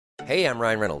Hey, I'm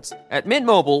Ryan Reynolds. At Mint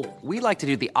Mobile, we like to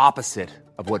do the opposite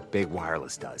of what Big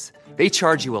Wireless does. They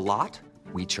charge you a lot,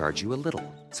 we charge you a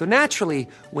little. So naturally,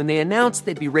 when they announced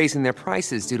they'd be raising their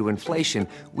prices due to inflation,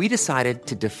 we decided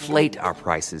to deflate our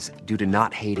prices due to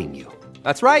not hating you.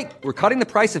 That's right. We're cutting the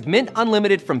price of Mint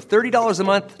Unlimited from $30 a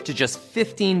month to just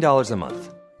 $15 a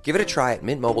month. Give it a try at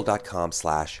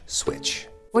mintmobile.com/switch.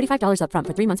 $45 up front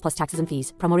for 3 months plus taxes and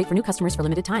fees. Promo rate for new customers for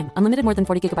limited time. Unlimited more than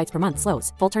 40 gigabytes per month.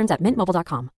 Slows full terms at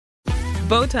mintmobile.com.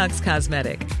 Botox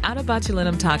Cosmetic, out of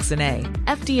botulinum toxin A,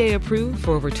 FDA approved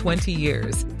for over 20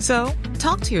 years. So,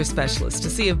 talk to your specialist to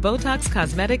see if Botox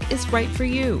Cosmetic is right for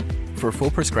you. For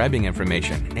full prescribing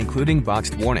information, including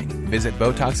boxed warning, visit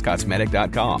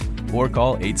BotoxCosmetic.com or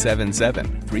call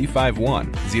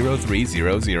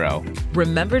 877-351-0300.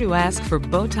 Remember to ask for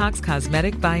Botox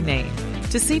Cosmetic by name.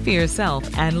 To see for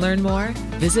yourself and learn more,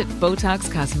 visit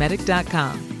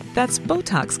BotoxCosmetic.com. That's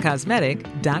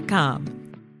BotoxCosmetic.com.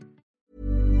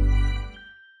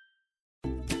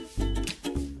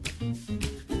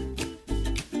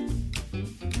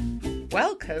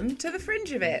 Welcome to the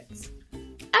Fringe of It.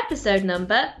 Episode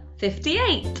number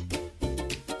 58.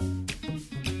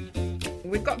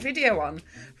 We've got video on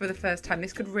for the first time.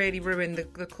 This could really ruin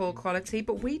the call quality,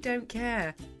 but we don't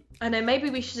care. I know, maybe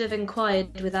we should have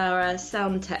inquired with our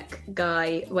sound tech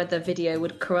guy whether video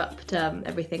would corrupt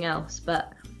everything else,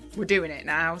 but... We're doing it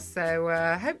now, so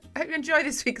hope you enjoy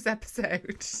this week's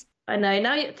episode. I know.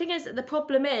 Now, the thing is, the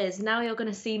problem is, now you're going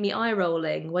to see me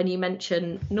eye-rolling when you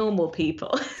mention normal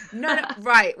people. No,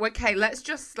 right, okay, let's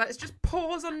just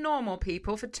pause on normal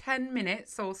people for 10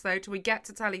 minutes or so till we get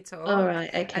to Telly Talk. All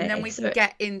right, okay. And then we can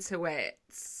get into it.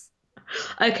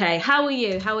 Okay, how are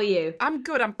you? I'm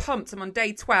good, I'm pumped. I'm on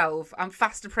day 12. I'm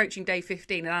fast approaching day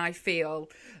 15, and I feel,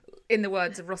 in the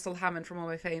words of Russell Hammond from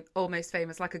Almost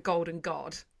Famous, like a golden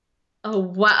god. Oh,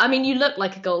 wow. I mean, you look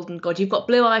like a golden god. You've got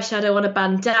blue eyeshadow on, a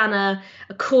bandana,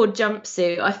 a cord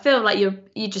jumpsuit. I feel like you're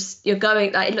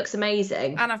going, like, it looks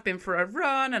amazing. And I've been for a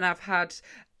run, and I've had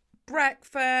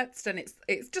breakfast, and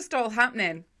it's just all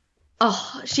happening.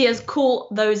 Oh, she has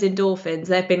caught those endorphins.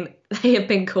 They have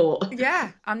been caught.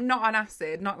 Yeah, I'm not on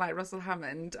acid, not like Russell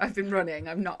Hammond. I've been running,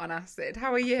 I'm not on acid.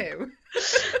 How are you?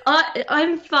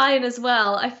 I'm fine as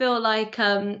well. I feel like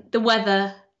the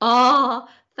weather,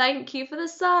 thank you for the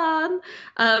sun.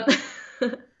 I'm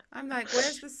like,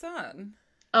 where's the sun?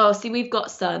 Oh, see, we've got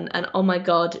sun, and oh my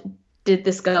God, did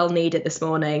this girl need it this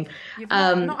morning. You've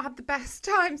not had the best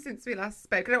time since we last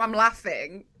spoke. No, I'm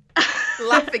laughing.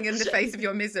 Laughing in the face of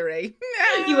your misery.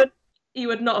 You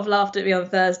would not have laughed at me on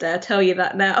Thursday, I tell you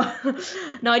that now.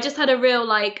 No, I just had a real,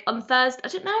 like, on Thursday, I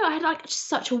don't know, I had like just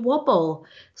such a wobble.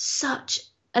 Such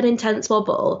an intense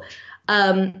wobble.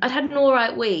 I'd had an all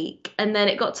right week, and then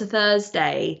it got to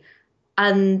Thursday,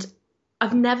 and I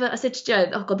said to Joe,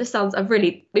 oh God,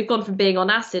 we've gone from being on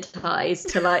acid highs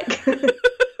to like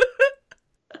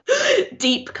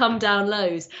deep come down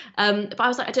lows. But I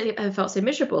was like, I don't think I've ever felt so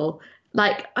miserable.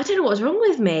 Like, I don't know what was wrong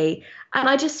with me. And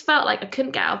I just felt like I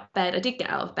couldn't get out of bed. I did get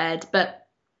out of bed, but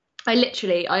I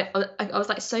was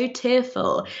like so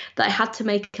tearful that I had to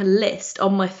make a list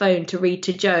on my phone to read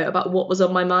to Joe about what was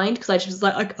on my mind, because I just was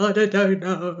like, I kind of don't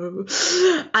know.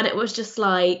 And it was just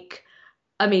like,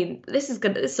 I mean, this is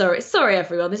gonna. Sorry,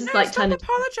 everyone. This is like stop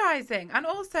apologising. And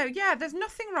also, yeah, there's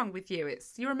nothing wrong with you.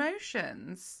 It's your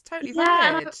emotions. Totally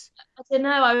valid. I don't know.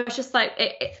 I was just like,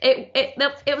 there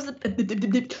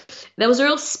was a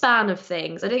real span of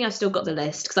things. I think I've still got the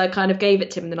list because I kind of gave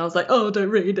it to him, and then I was like, oh, don't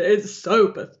read it. It's so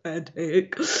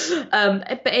pathetic.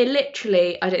 But it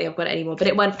literally, I don't think I've got it anymore. But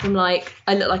it went from like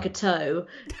I look like a toe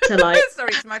to like.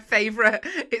 Sorry, it's my favourite.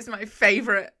 It's my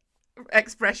favourite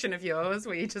expression of yours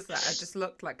where you just like, I just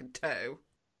looked like a toe.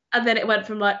 And then it went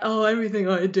from like, oh, everything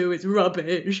I do is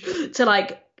rubbish, to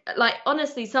like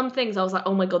honestly, some things I was like,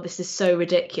 oh my God, this is so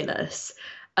ridiculous.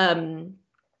 But I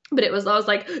was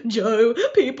like, Joe,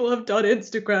 people have done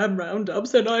Instagram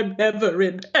roundups and I'm never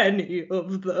in any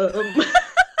of them.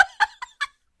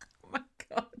 Oh my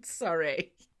God,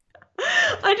 sorry.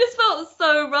 I just felt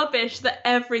so rubbish that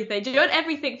everything, do you know when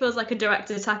everything feels like a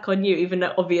direct attack on you, even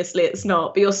though obviously it's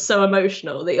not, but you're so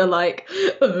emotional that you're like,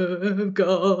 oh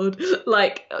God,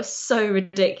 like, so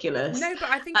ridiculous. No,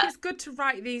 but I think it's good to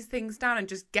write these things down and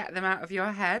just get them out of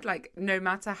your head, like, no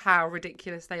matter how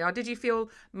ridiculous they are. Did you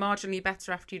feel marginally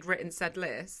better after you'd written said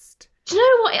list? Do you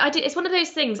know what I did? It's one of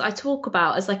those things I talk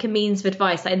about as like a means of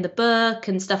advice, like in the book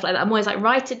and stuff like that. I'm always like,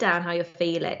 write it down how you're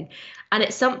feeling. And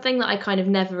it's something that I kind of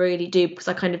never really do because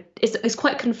I kind of, it's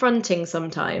quite confronting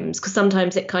sometimes, because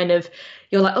sometimes it kind of,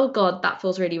 you're like, oh God, that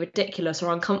feels really ridiculous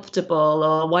or uncomfortable,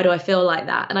 or why do I feel like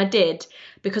that? And I did,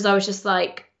 because I was just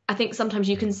like, I think sometimes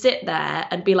you can sit there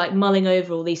and be like mulling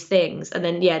over all these things, and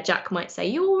then Jack might say,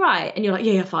 "You all right?" And you're like,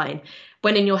 "Yeah, fine."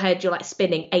 When in your head you're like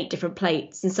spinning 8 different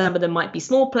plates, and some of them might be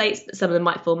small plates, but some of them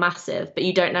might feel massive, but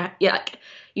you don't know,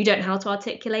 you don't know how to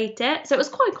articulate it. So it was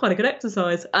quite a good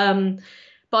exercise.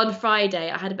 But on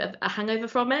Friday I had a bit of a hangover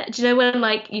from it. Do you know when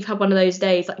like you've had one of those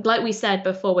days, like we said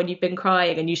before, when you've been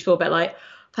crying and you feel a bit like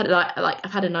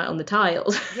I've had a night on the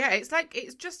tiles. Yeah,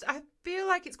 it's just I feel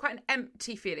like it's quite an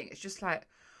empty feeling. It's just like,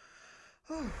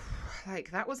 oh,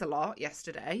 like that was a lot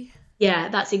yesterday. Yeah,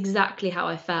 that's exactly how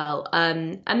I felt.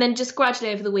 And then just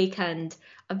gradually over the weekend,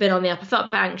 I've been on the up. I felt a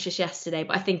bit anxious yesterday,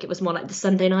 but I think it was more like the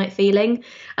Sunday night feeling.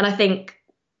 And I think,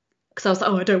 because I was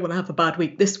like, oh, I don't want to have a bad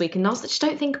week this week. And I was like, just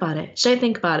don't think about it. Just don't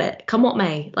think about it. Come what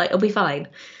may. Like, it'll be fine.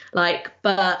 Like,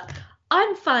 but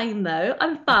I'm fine, though.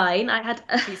 I'm fine. I had...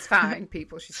 She's fine,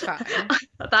 people. She's fine.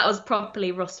 That was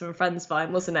properly Ross from Friends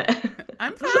fine, wasn't it?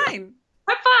 I'm fine.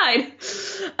 I'm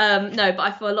fine. No, but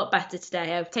I feel a lot better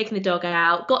today. I've taken the dog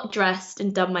out, got dressed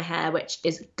and done my hair, which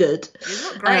is good. You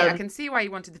look great. I can see why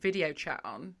you wanted the video chat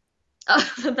on.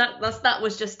 That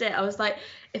was just it. I was like,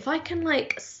 if I can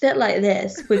like sit like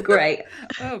this, we're great.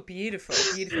 Oh, beautiful.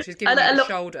 She's giving me the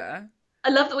shoulder. I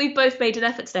love that we've both made an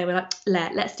effort today. We're like,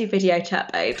 let's do video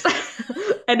chat, babes.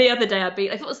 Any other day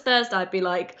if it was Thursday, I'd be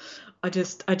like, I'm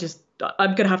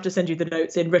going to have to send you the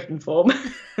notes in written form.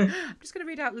 I'm just going to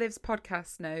read out Liv's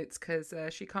podcast notes because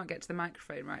she can't get to the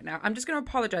microphone right now. I'm just going to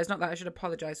apologise. Not that I should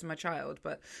apologise for my child,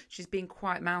 but she's being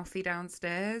quite mouthy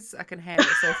downstairs. I can hear it.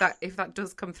 So if that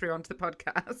does come through onto the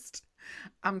podcast,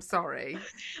 I'm sorry.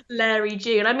 Larry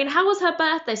June. I mean, how was her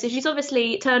birthday? So she's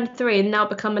obviously turned 3 and now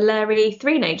become a Larry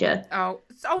 3-nager.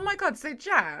 Oh my God. So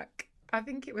Jack, I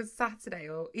think it was Saturday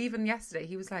or even yesterday,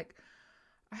 he was like,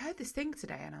 I heard this thing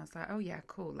today, and I was like, oh yeah,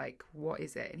 cool. Like, what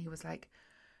is it? And he was like,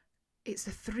 it's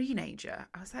a 3-nager.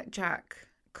 I was like, Jack,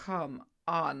 come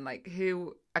on. Like,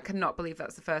 I cannot believe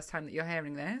that's the first time that you're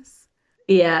hearing this.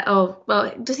 Yeah. Oh,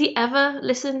 well, does he ever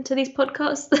listen to these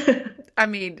podcasts? I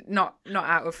mean, not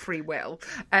out of free will.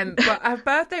 But her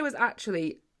birthday was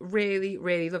actually really,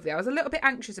 really lovely. I was a little bit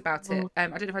anxious about it. I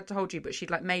don't know if I told you, but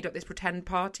she'd like made up this pretend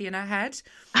party in her head.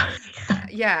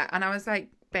 Yeah. And I was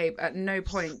like, babe, at no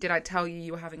point did I tell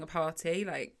you were having a party.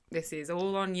 Like, this is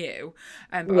all on you.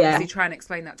 But obviously try and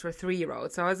explain that to a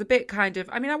 3-year-old. So I was a bit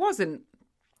I wasn't,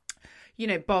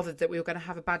 bothered that we were going to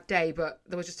have a bad day, but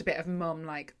there was just a bit of mum,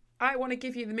 like, I want to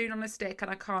give you the moon on a stick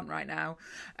and I can't right now.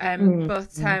 But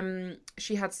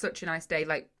she had such a nice day.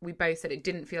 Like, we both said it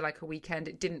didn't feel like a weekend.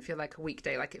 It didn't feel like a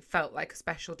weekday. Like, it felt like a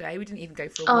special day. We didn't even go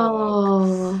for a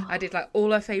walk. I did like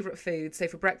all our favourite foods. So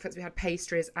for breakfast, we had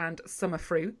pastries and summer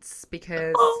fruits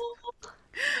because...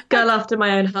 Girl after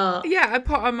my own heart. Yeah, I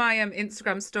put on my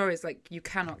Instagram stories, like, you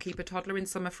cannot keep a toddler in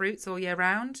summer fruits all year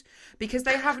round because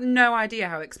they have no idea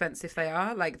how expensive they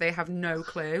are. Like, they have no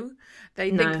clue.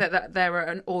 They think that they're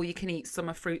an all-you-can-eat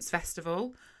summer fruits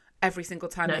festival. Every single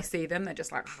time they see them, they're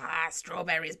just like,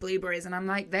 strawberries, blueberries. And I'm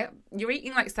like, you're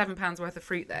eating like £7 worth of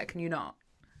fruit there. Can you not?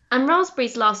 And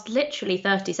raspberries last literally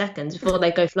 30 seconds before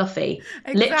they go fluffy.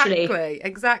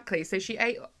 Exactly. So she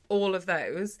ate all of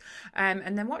those.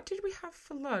 And then what did we have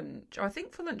for lunch? I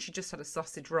think for lunch she just had a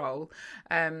sausage roll,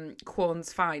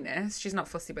 Quorn's finest. She's not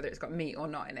fussy whether it's got meat or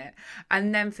not in it.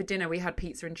 And then for dinner we had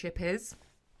pizza and chippies.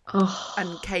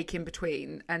 And cake in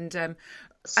between. And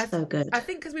so good. I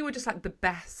think because we were just like the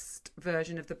best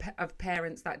version of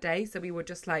parents that day, so we were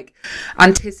just like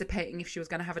anticipating if she was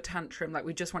going to have a tantrum. Like,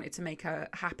 we just wanted to make her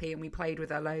happy, and we played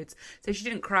with her loads, so she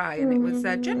didn't cry, and it was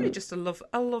generally just a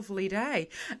lovely day.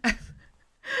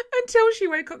 Until she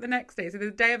woke up the next day. So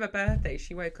the day of her birthday,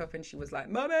 she woke up and she was like,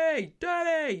 Mummy,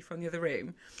 Daddy, from the other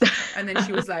room. And then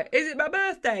she was like, is it my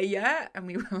birthday yet? And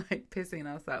we were like pissing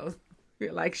ourselves. We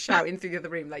were like shouting through the other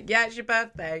room, like, yeah, it's your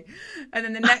birthday. And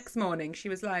then the next morning she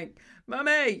was like,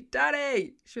 Mummy,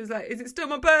 Daddy. She was like, is it still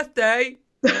my birthday?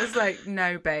 And I was like,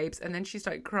 no, babes. And then she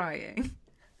started crying.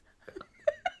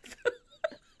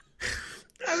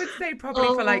 I would say probably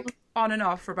for like on and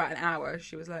off for about an hour.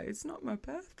 She was like, it's not my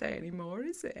birthday anymore,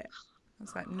 is it? I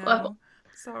was like, no,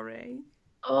 sorry.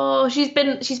 Oh, she's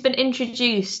been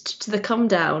introduced to the come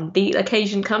down, the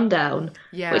occasion come down,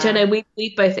 which I know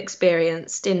we both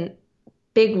experienced in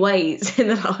big ways in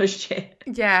the last year.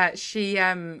 Yeah,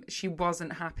 she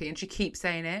wasn't happy, and she keeps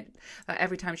saying it. Like,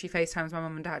 every time she FaceTimes my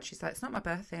mum and dad, she's like, it's not my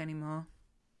birthday anymore.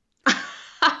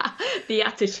 The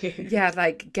attitude. Yeah,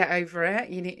 like, get over it.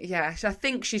 I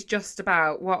think she's just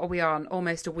about, what are we on?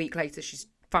 Almost a week later, she's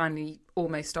finally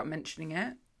almost stopped mentioning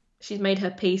it. She's made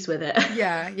her peace with it.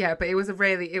 Yeah, but it was a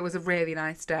really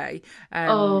nice day.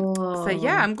 So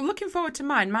yeah, I'm looking forward to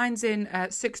mine. Mine's in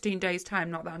 16 days'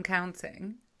 time, not that I'm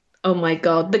counting. Oh my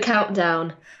God, the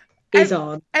countdown. is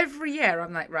on. Every year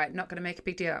I'm like, right, not going to make a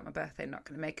big deal out of my birthday, not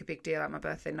going to make a big deal out of my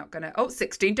birthday, not going to...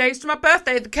 16 days to my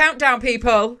birthday, the countdown,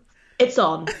 people. It's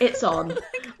on.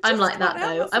 I'm like that,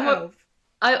 though.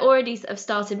 I already have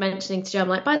started mentioning to Joe, I'm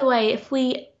like, by the way, if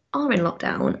we are in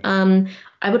lockdown,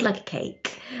 I would like a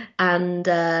cake. And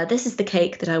this is the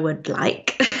cake that I would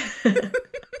like.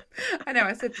 I know,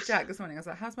 I said to Jack this morning, I was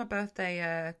like, how's my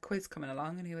birthday quiz coming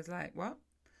along? And he was like, what? I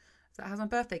was like, how's my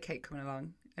birthday cake coming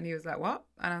along? And he was like, what?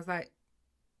 And I was like,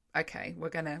 okay, we're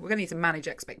gonna need to manage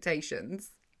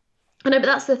expectations. I know, but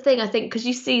that's the thing, I think, because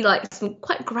you see like some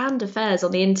quite grand affairs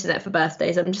on the internet for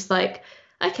birthdays. I'm just like,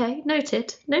 okay,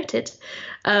 noted.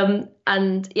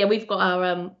 And yeah, we've got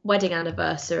our wedding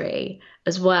anniversary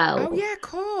as well. Oh yeah, of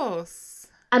course.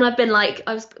 And I've been like,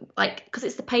 I was like, because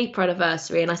it's the paper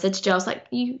anniversary, and I said to Joe, I was like,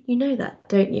 you know that,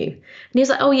 don't you? And he was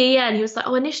like, oh yeah. And he was like,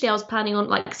 oh, initially I was planning on,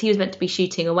 like, because he was meant to be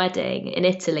shooting a wedding in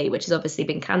Italy, which has obviously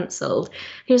been cancelled.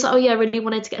 He was like, oh yeah, I really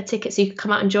wanted to get a ticket so you could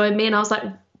come out and join me. And I was like,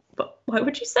 but why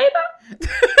would you say that?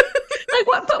 Like,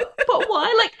 what? But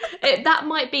why? Like, that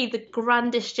might be the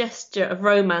grandest gesture of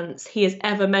romance he has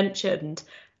ever mentioned,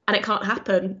 and it can't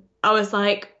happen. I was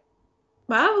like,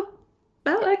 wow.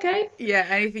 Well, okay. Yeah,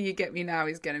 anything you get me now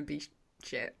is going to be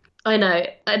shit. I know.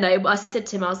 I said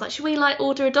to him, I was like, should we like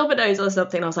order a Domino's or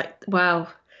something? I was like, wow,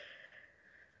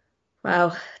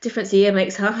 difference a year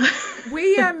makes, huh?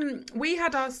 We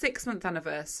had our 6-month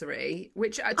anniversary,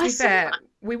 which to be fair,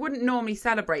 we wouldn't normally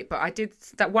celebrate, but I did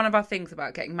that. One of our things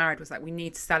about getting married was like, we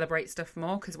need to celebrate stuff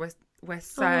more because we're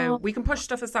so we can push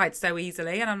stuff aside so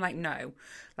easily, and I'm like, no,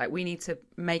 like we need to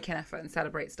make an effort and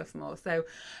celebrate stuff more. So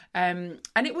and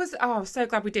it was, I was so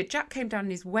glad we did. Jack came down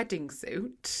in his wedding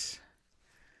suit.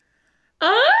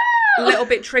 A little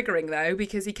bit triggering though,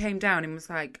 because he came down and was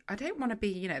like, I don't want to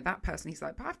be, that person. He's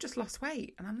like, but I've just lost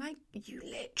weight. And I'm like, you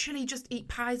literally just eat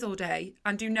pies all day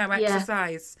and do no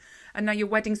exercise, and now your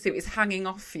wedding suit is hanging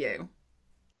off you.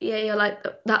 Yeah, you're like,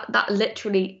 that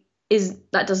literally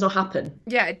that does not happen.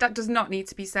 Yeah, that does not need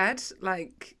to be said.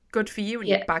 Like, good for you and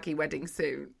your baggy wedding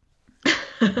suit.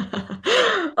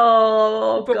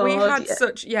 Oh, but God, we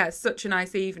had such a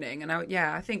nice evening, and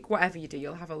I think whatever you do,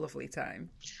 you'll have a lovely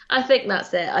time. I think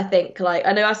that's it. I think, like,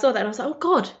 I know I saw that and I was like, oh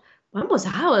God, when was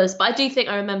ours? But I do think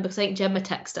I remember, because I think Gemma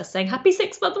texted us saying happy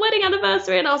 6-month wedding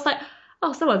anniversary, and I was like,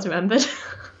 oh, someone's remembered.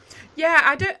 Yeah,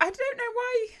 I don't know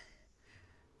why.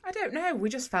 I don't know. We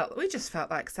just felt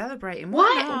like celebrating.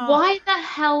 Why the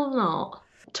hell not?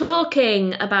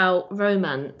 Talking about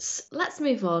romance, let's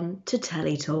move on to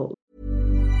Telly Talk.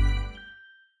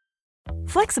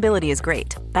 Flexibility is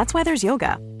great. That's why there's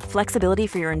yoga. Flexibility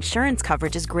for your insurance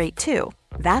coverage is great too.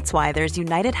 That's why there's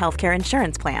United Healthcare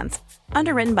Insurance Plans.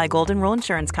 Underwritten by Golden Rule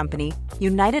Insurance Company,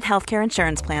 United Healthcare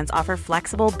Insurance Plans offer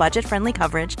flexible, budget-friendly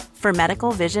coverage for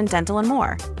medical, vision, dental, and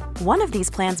more. One of these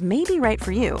plans may be right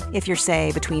for you if you're,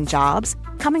 say, between jobs,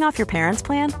 coming off your parents'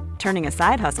 plan, turning a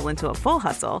side hustle into a full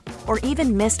hustle, or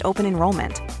even missed open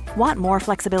enrollment. Want more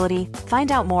flexibility?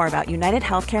 Find out more about United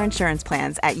Healthcare Insurance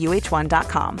Plans at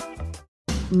uh1.com.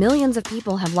 Millions of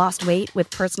people have lost weight with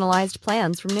personalized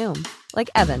plans from Noom. Like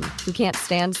Evan, who can't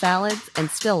stand salads and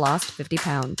still lost 50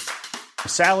 pounds.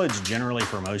 Salads generally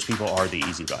for most people are the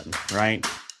easy button, right?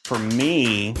 For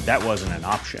me, that wasn't an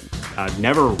option. I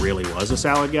never really was a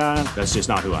salad guy. That's just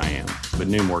not who I am. But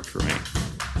Noom worked for me.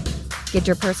 Get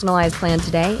your personalized plan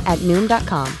today at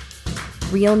Noom.com.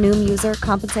 Real Noom user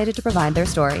compensated to provide their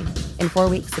story. In 4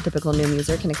 weeks, the typical Noom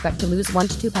user can expect to lose 1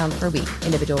 to 2 pounds per week.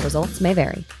 Individual results may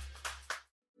vary.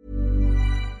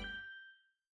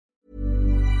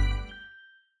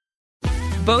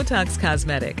 Botox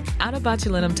Cosmetic, out of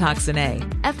botulinum toxin A,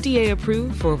 FDA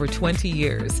approved for over 20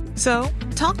 years. So,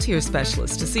 talk to your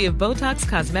specialist to see if Botox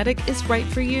Cosmetic is right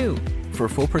for you. For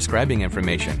full prescribing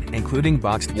information, including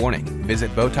boxed warning, visit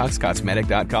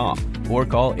BotoxCosmetic.com or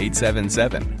call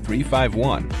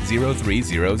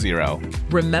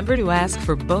 877-351-0300. Remember to ask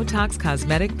for Botox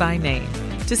Cosmetic by name.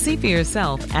 To see for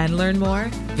yourself and learn more,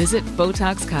 visit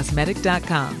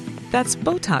BotoxCosmetic.com. That's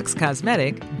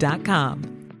BotoxCosmetic.com.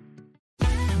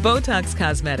 Botox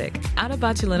Cosmetic, out of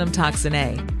botulinum toxin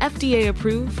A, FDA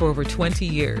approved for over 20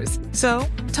 years. So,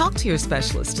 talk to your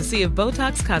specialist to see if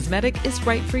Botox Cosmetic is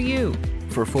right for you.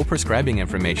 For full prescribing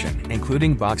information,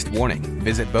 including boxed warning,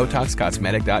 visit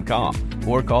BotoxCosmetic.com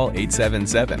or call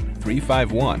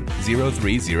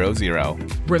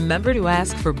 877-351-0300. Remember to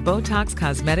ask for Botox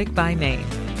Cosmetic by name.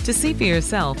 To see for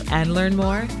yourself and learn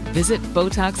more, visit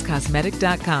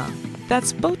BotoxCosmetic.com.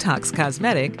 That's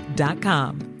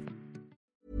BotoxCosmetic.com.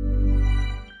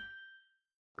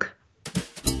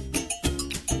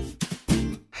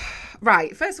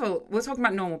 Right, first of all, we're talking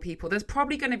about normal people. There's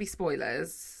probably going to be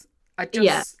spoilers. I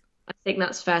I think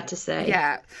that's fair to say.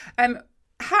 Yeah.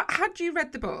 Had you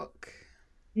read the book?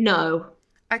 No.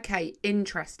 Okay,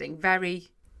 interesting. Very,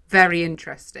 very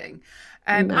interesting.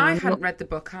 No, I hadn't read the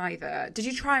book either. Did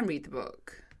you try and read the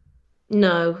book?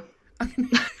 No.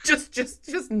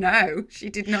 just no. She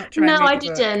did not try. No, and read I the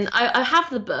book. didn't. I have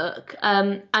the book.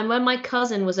 And when my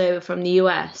cousin was over from the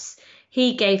US,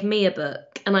 he gave me a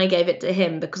book and I gave it to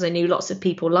him because I knew lots of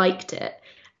people liked it,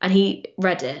 and he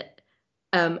read it.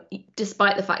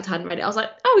 Despite the fact I hadn't read it, I was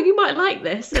like, "Oh, you might like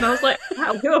this," and I was like,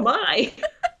 "Wow, who am I?"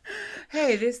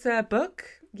 Hey, this book?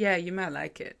 Yeah, you might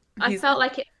like it. I felt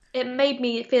like it made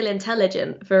me feel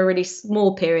intelligent for a really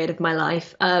small period of my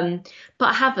life. But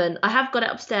I haven't. I have got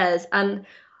it upstairs, and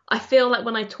I feel like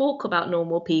when I talk about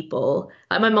normal people,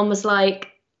 like my mum was like,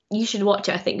 "You should watch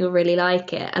it. I think you'll really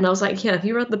like it." And I was like, "Yeah, have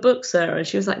you read the book, Sarah?" And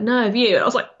she was like, "No, have you?" And I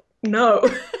was like, "No."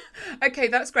 Okay,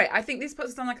 that's great. I think this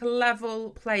puts us on like a level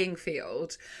playing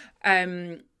field.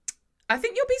 I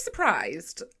think you'll be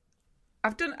surprised. I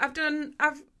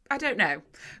don't know.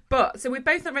 But so we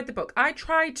both not read the book. I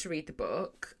tried to read the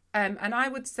book. And I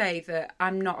would say that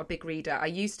I'm not a big reader. I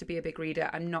used to be a big reader.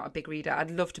 I'm not a big reader.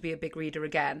 I'd love to be a big reader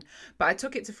again. But I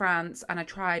took it to France and I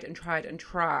tried and tried and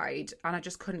tried. And I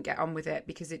just couldn't get on with it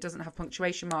because it doesn't have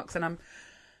punctuation marks. And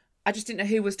I just didn't know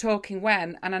who was talking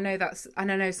when. And I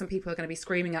know some people are going to be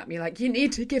screaming at me like, you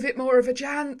need to give it more of a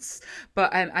chance.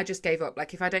 But I just gave up.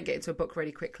 Like, if I don't get into a book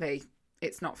really quickly,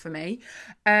 it's not for me.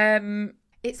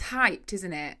 It's hyped,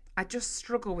 isn't it? I just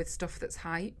struggle with stuff that's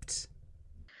hyped.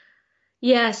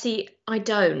 Yeah, see, I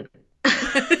don't.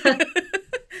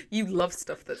 You love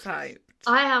stuff that's hyped.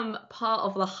 I am part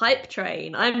of the hype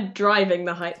train. I'm driving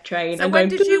the hype train. So when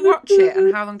did you watch it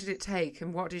and how long did it take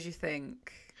and what did you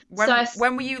think?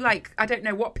 When were you like, I don't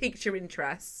know, what piqued your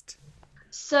interest?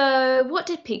 So what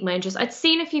did pique my interest? I'd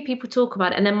seen a few people talk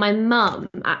about it, and then my mum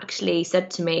actually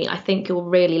said to me, I think you'll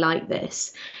really like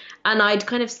this. And I'd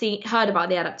kind of heard about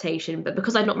the adaptation, but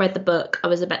because I'd not read the book, I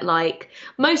was a bit like,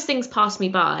 most things pass me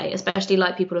by, especially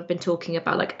like people have been talking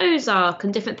about like Ozark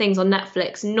and different things on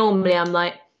Netflix. Normally I'm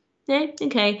like, yeah,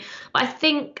 okay. But I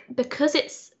think because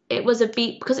I know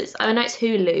it's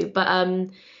Hulu, but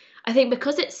I think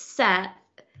because it's set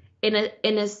in a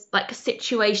like a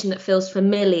situation that feels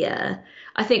familiar,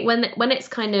 I think when it's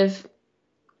kind of,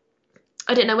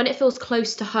 I don't know, when it feels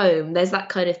close to home, there's that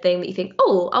kind of thing that you think,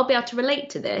 oh, I'll be able to relate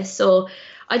to this. Or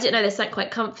I don't know, there's something quite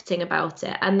comforting about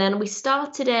it. And then we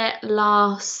started it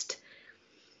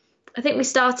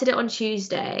on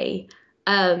Tuesday.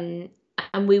 And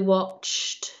we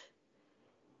watched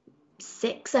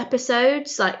 6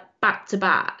 episodes, like back to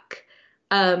back.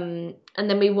 And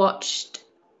then we watched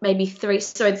maybe 3.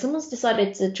 Sorry, someone's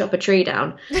decided to chop a tree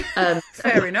down.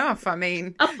 Fair enough. I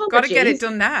mean, apologies. Got to get it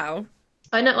done now.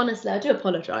 I know, honestly, I do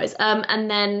apologise.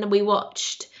 And then we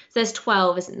watched, there's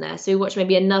 12, isn't there? So we watched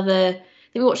maybe I think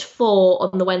we watched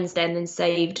 4 on the Wednesday and then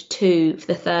saved 2 for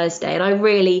the Thursday. And I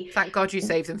really... Thank God you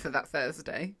saved them for that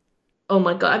Thursday. Oh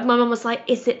my God. My mum was like,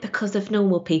 is it because of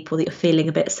normal people that you're feeling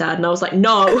a bit sad? And I was like,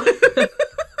 no. It's like,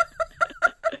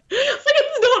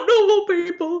 it's not normal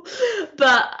people.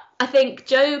 But I think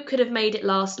Joe could have made it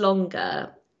last longer,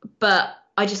 but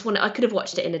I could have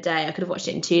watched it in a day. I could have watched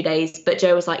it in 2 days, but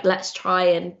Joe was like, let's try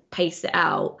and pace it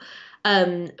out.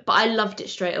 But I loved it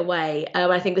straight away.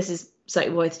 I think this is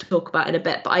something we're going to talk about in a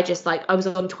bit, but I was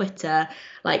on Twitter,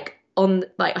 I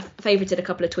favorited a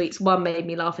couple of tweets. One made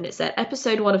me laugh and it said,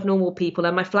 episode 1 of Normal People,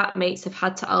 and my flatmates have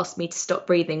had to ask me to stop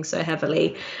breathing so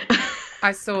heavily.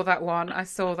 I saw that one. I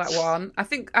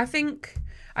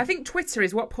think Twitter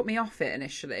is what put me off it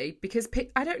initially because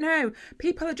I don't know,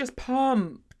 people are just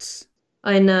pumped.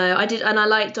 I know, I did, and I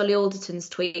liked Dolly Alderton's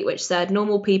tweet, which said,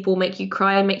 normal people make you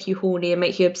cry, make you horny, and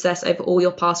make you obsess over all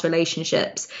your past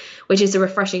relationships, which is a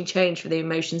refreshing change for the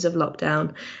emotions of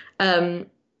lockdown.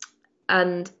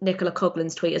 And Nicola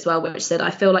Coughlin's tweet as well, which said, I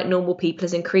feel like Normal People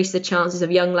has increased the chances of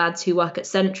young lads who work at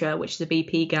Centra, which is a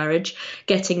BP garage,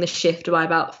 getting the shift by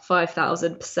about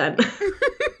 5,000%.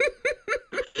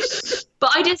 But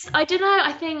I don't know,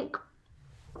 I think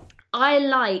I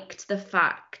liked the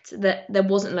fact that there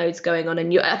wasn't loads going on,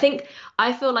 and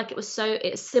I feel like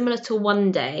it's similar to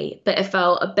One Day, but it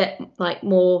felt a bit like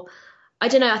more, I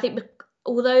don't know, I think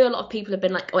although a lot of people have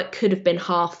been like, oh, it could have been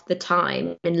half the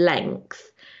time in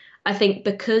length, I think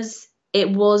because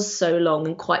it was so long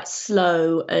and quite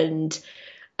slow and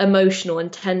emotional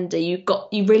and tender, you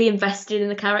really invested in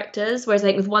the characters, whereas I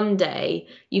think with One Day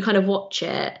you kind of watch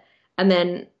it and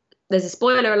then there's a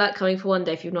spoiler alert coming for One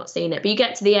Day if you've not seen it, but you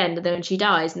get to the end and then she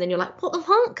dies and then you're like, what the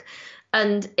fuck?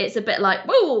 And it's a bit like,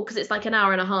 whoa, because it's like an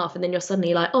hour and a half and then you're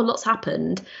suddenly like, oh, lots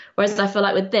happened. Whereas I feel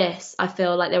like with this, I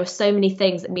feel like there were so many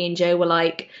things that me and Joe were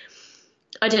like,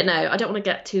 I don't know. I don't want to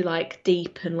get too like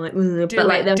deep and like,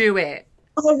 do it.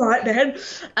 All right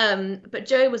then. But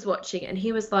Joe was watching it and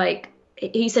he was like,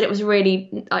 he said it was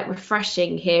really like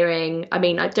refreshing hearing. I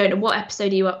mean, I don't know, what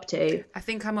episode are you up to? I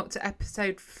think I'm up to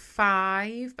episode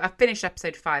 5. I finished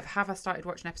episode 5. Have I started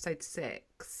watching episode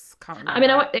 6? Can't remember. I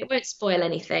mean, it won't spoil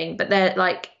anything, but they're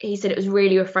like, he said it was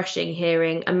really refreshing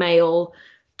hearing a male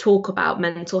talk about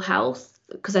mental health,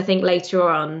 because I think later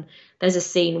on there's a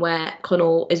scene where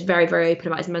Connell is very, very open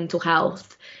about his mental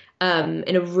health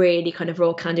in a really kind of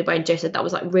raw, candid way, and Joe said that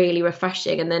was like really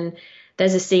refreshing. And then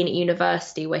there's a scene at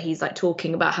university where he's like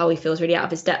talking about how he feels really out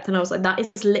of his depth, and I was like, that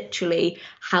is literally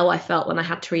how I felt when I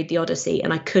had to read the Odyssey,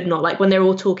 and I could not, like when they're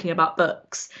all talking about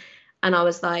books, and I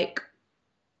was like,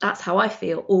 that's how I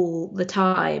feel all the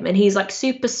time. And he's like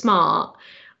super smart,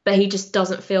 but he just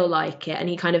doesn't feel like it, and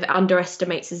he kind of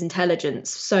underestimates his intelligence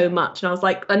so much. And I was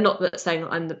like, I'm not saying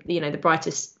I'm the, you know, the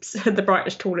brightest,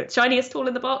 tallest, shiniest tool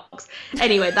in the box.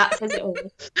 Anyway, that says it all.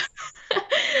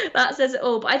 That says it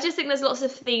all. But I just think there's lots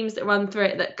of themes that run through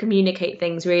it that communicate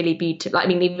things really beautifully. Like, I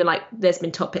mean, even like there's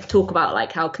been talk about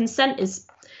like how consent is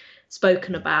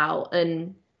spoken about,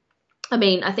 and I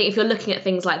mean, I think if you're looking at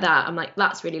things like that, I'm like,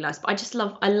 that's really nice. But I just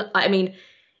love, I mean,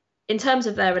 in terms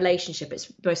of their relationship, it's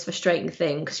the most frustrating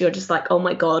thing, because you're just like, oh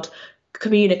my God,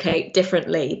 communicate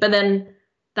differently. But then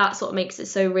that's what makes it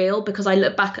so real, because I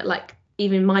look back at like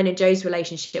even mine and Joe's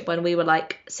relationship when we were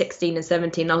like 16 and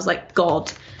 17. I was like,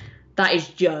 God, that is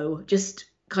Joe. Just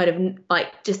kind of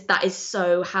like, just that is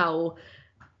so how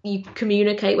you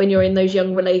communicate when you're in those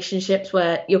young relationships,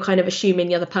 where you're kind of assuming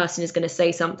the other person is going to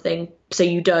say something, so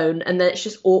you don't, and then it's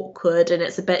just awkward, and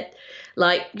it's a bit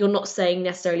like you're not saying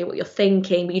necessarily what you're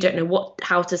thinking, but you don't know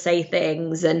how to say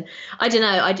things. And I don't know,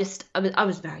 I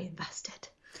was very invested.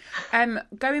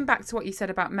 Going back to what you said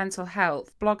about mental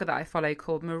health, blogger that I follow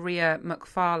called Maria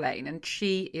McFarlane, and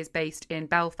she is based in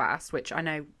Belfast, which I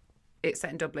know it's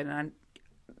set in Dublin, and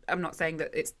I'm not saying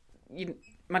that it's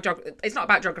it's not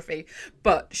about geography,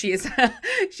 but she is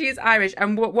she is Irish,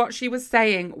 and what she was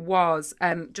saying was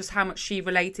just how much she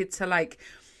related to, like,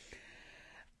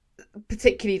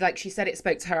 particularly, like she said, it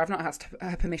spoke to her. I've not asked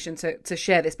her permission to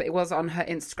share this, but it was on her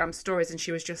Instagram stories, and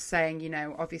she was just saying, you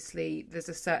know, obviously there's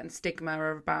a certain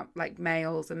stigma about like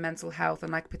males and mental health,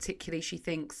 and like particularly she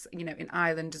thinks, you know, in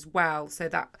Ireland as well. So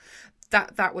that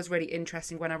was really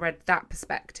interesting when I read that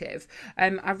perspective.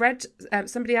 I read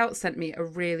somebody else sent me a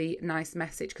really nice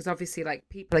message, because obviously like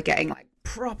people are getting like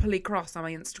properly cross on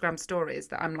my Instagram stories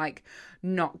that I'm like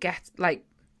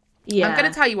yeah. I'm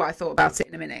going to tell you what I thought about it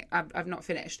in a minute. I've not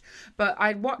finished, but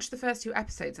I watched the first 2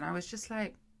 episodes and I was just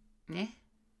like, yeah.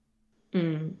 Yeah.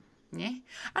 And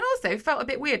also felt a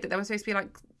bit weird that they were supposed to be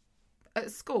like at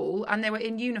school and they were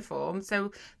in uniform,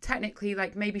 so technically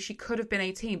like maybe she could have been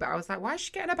 18, but I was like, why is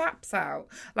she getting her baps out?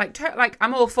 Like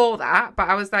I'm all for that, but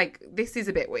I was like, this is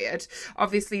a bit weird.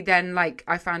 Obviously then like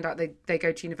I found out they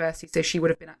go to university, so she would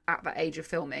have been at that age of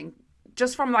filming.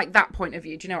 Just from like that point of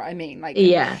view, do you know what I mean? Like,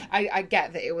 yeah, I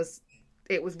get that it was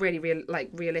really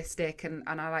realistic, and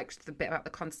I liked the bit about the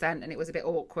consent, and it was a bit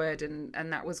awkward, and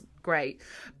that was great.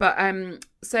 But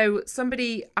so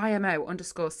somebody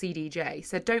IMO_CDJ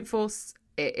said, don't force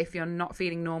it if you're not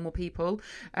feeling normal, people.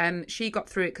 She got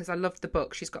through it because I loved the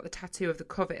book. She's got the tattoo of the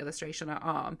cover illustration on her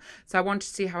arm, so I wanted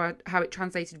to see how it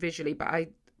translated visually, but I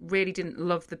really didn't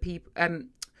love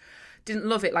didn't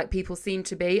love it like people seem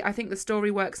to be. I think the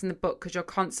story works in the book because you're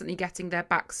constantly getting their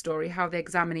backstory, how they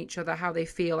examine each other, how they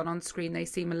feel, and on screen they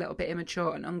seem a little bit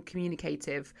immature and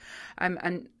uncommunicative.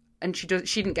 And she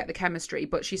didn't get the chemistry,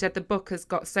 but she said the book has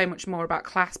got so much more about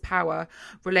class, power,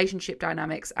 relationship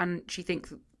dynamics, and she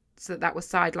thinks that was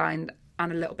sidelined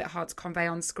and a little bit hard to convey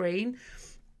on screen.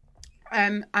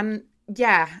 And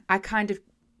yeah,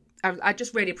 I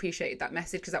just really appreciated that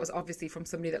message, because that was obviously from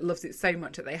somebody that loves it so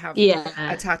much that they have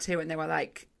a tattoo, and they were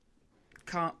like,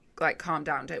 calm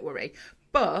down, don't worry.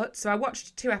 But so I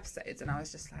watched 2 episodes and I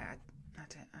was just like, I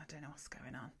don't know what's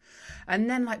going on. And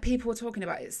then like people were talking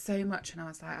about it so much, and I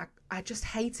was like, I just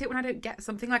hate it when I don't get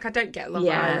something. Like I don't get Love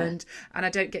Island, and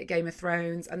I don't get Game of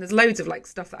Thrones, and there's loads of like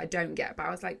stuff that I don't get, but I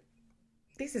was like,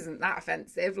 this isn't that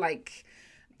offensive. Like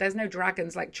there's no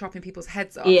dragons like chopping people's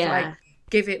heads off. Like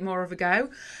give it more of a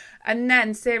go. And then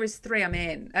episode 3 I'm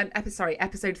in, and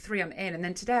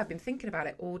then today I've been thinking about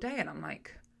it all day, and I'm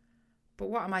like, but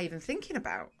what am I even thinking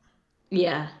about?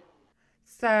 Yeah.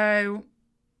 So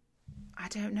I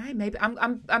don't know, maybe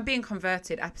I'm being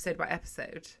converted episode by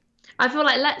episode. I feel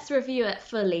like let's review it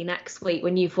fully next week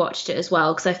when you've watched it as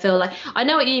well, because I feel like I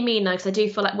know what you mean though, because I do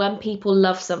feel like when people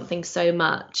love something so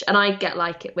much, and I get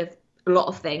like it with a lot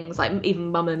of things, like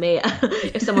even Mamma Mia,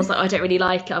 if someone's like, I don't really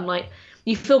like it, I'm like,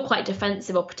 you feel quite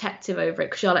defensive or protective over it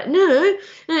because you're like, no,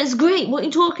 it's great. What are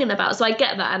you talking about? So I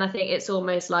get that, and I think it's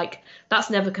almost like that's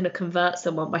never going to convert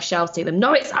someone by shouting them.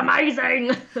 No, it's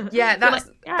amazing. Yeah, that's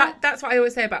like, yeah. that's what I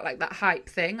always say about like that hype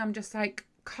thing. I'm just like,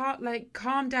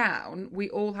 calm down. We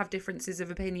all have differences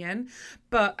of opinion,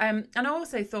 but and I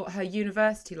also thought her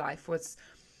university life was.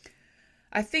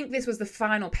 I think this was the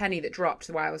final penny that dropped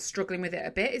why I was struggling with it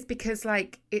a bit, is because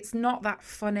like it's not that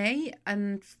funny,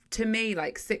 and to me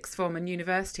like sixth form and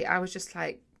university I was just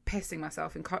like pissing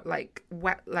myself in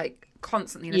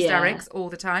constantly in hysterics all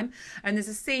the time. And there's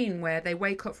a scene where they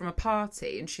wake up from a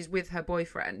party and she's with her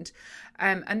boyfriend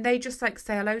and they just like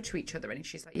say hello to each other, and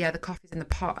she's like, yeah, the coffee's in the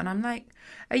pot, and I'm like,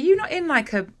 are you not in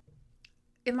like a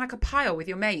pile with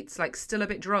your mates, like still a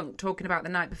bit drunk, talking about the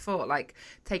night before, like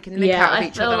taking the mick out of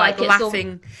each other, like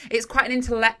laughing? It's quite an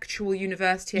intellectual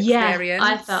university experience.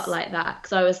 Yeah, I felt like that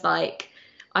because I was like,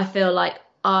 I feel like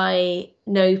I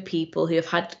know people who have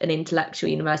had an intellectual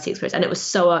university experience, and it was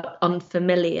so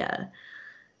unfamiliar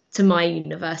to my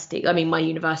university. I mean, my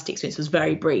university experience was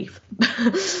very brief,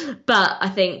 but I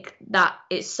think that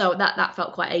it's so that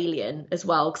felt quite alien as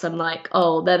well, because I'm like,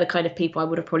 oh, they're the kind of people I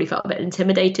would have probably felt a bit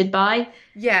intimidated by.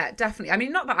 Yeah, definitely. I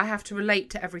mean, not that I have to relate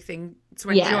to everything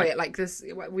to enjoy it. Like this,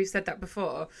 we've said that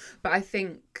before, but I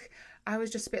think I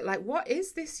was just a bit like, what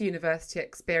is this university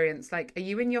experience? Like, are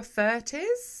you in your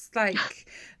 30s? Like,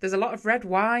 there's a lot of red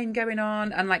wine going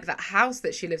on, and like that house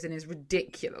that she lives in is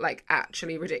ridiculous, like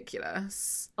actually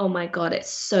ridiculous. Oh my God,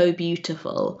 it's so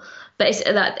beautiful. But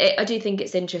I do think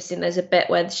it's interesting. There's a bit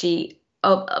where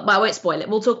well, I won't spoil it.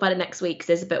 We'll talk about it next week. 'Cause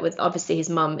there's a bit with, obviously, his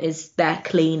mum is their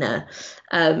cleaner,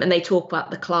 and they talk about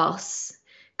the class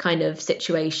kind of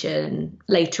situation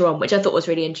later on, which I thought was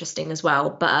really interesting as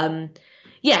well. But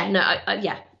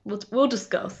we'll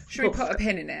discuss. Should we put a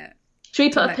pin in it? Should we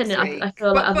put a pin in it? I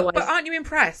feel like otherwise. But aren't you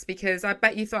impressed? Because I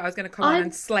bet you thought I was going to come on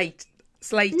and slate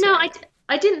No, it.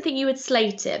 I didn't think you would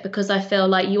slate it, because I feel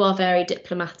like you are very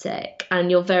diplomatic,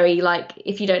 and you're very like,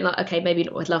 if you don't like, okay, maybe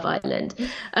not with Love Island.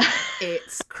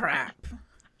 It's crap.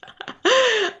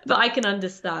 But I can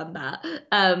understand that.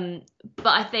 But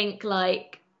I think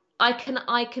like I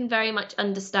can very much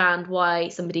understand why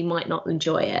somebody might not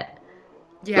enjoy it.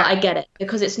 Yeah, but I get it,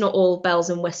 because it's not all bells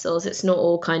and whistles. It's not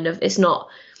all kind of. It's not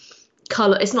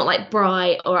colour. It's not like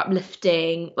bright or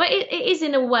uplifting. Well, it is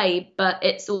in a way, but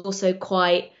it's also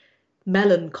quite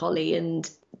melancholy and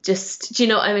just, do you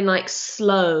know what I mean, like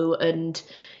slow. And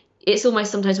it's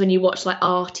almost sometimes when you watch like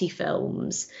arty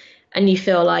films and you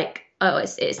feel like, oh,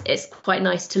 it's quite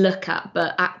nice to look at,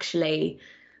 but actually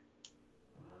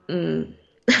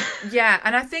Yeah,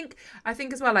 and I think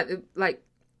as well, like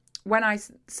when I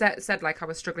said like I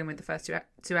was struggling with the first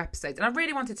two episodes, and I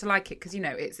really wanted to like it because, you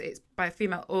know, it's by a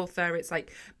female author. It's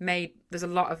like there's a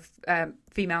lot of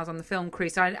females on the film crew,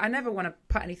 so I never want to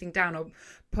put anything down or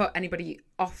put anybody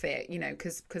off it, you know,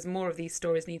 because more of these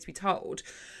stories need to be told.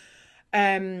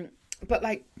 But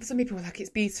like some people were like, it's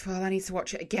beautiful, I need to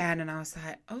watch it again, and I was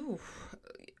like, oh,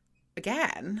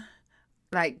 again?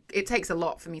 Like, it takes a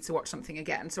lot for me to watch something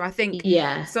again. So I think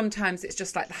sometimes it's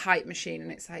just like the hype machine, and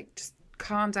it's like, just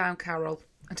calm down, Carol.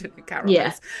 I don't know Carol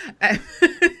is.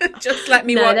 Just let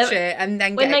me watch it and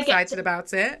then get excited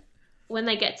about it. When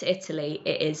they get to Italy,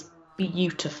 it is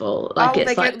beautiful. Like,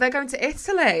 they're going to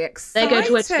Italy. Exciting. They go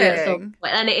to Italy,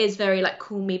 and it is very like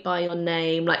Call Me by Your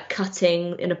Name, like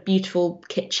cutting in a beautiful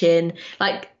kitchen.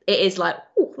 Like, it is like,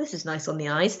 oh, this is nice on the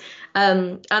eyes.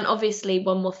 And obviously,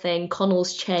 one more thing,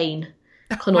 Connell's chain.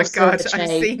 Oh my God, I've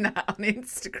seen that on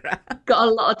Instagram. Got a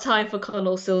lot of time for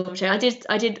Connell's silver chain. I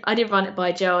did run it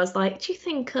by Joe. I was like, do you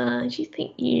think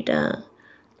you'd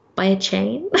buy a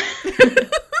chain?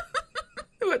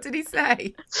 What did he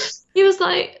say? He was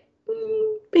like,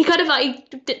 he kind of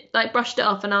like brushed it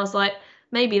off, and I was like,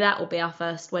 maybe that will be our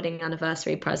first wedding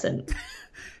anniversary present.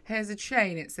 Here's a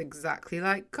chain. It's exactly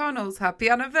like Connell's. Happy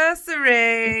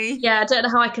anniversary. Yeah, I don't know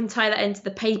how I can tie that into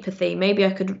the paper theme. Maybe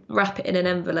I could wrap it in an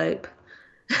envelope.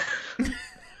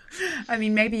 I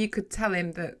mean, maybe you could tell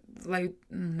him that no,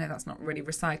 that's not really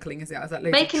recycling, is it? I was like,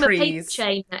 loads make of him trees. A paper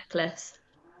chain necklace.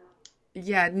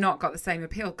 Yeah, not got the same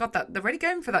appeal. God, they're really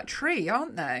going for that tree,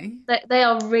 aren't they? They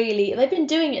are really. They've been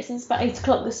doing it since about 8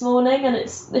 o'clock this morning, and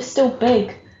it's still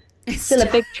big. It's still a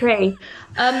big tree.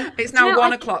 It's now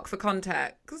 1 o'clock for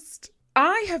context.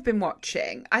 I have been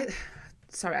watching.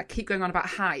 Sorry, I keep going on about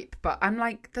hype, but I'm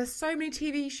like, there's so many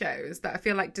TV shows that I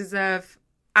feel like deserve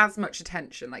as much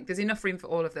attention. Like, there's enough room for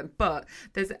all of them. But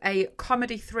there's a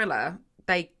comedy thriller.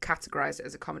 They categorise it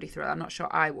as a comedy thriller. I'm not sure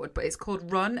I would, but it's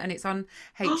called Run, and it's on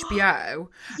HBO.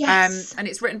 Yes. And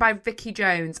it's written by Vicky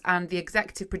Jones, and the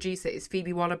executive producer is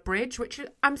Phoebe Waller-Bridge, which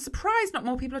I'm surprised not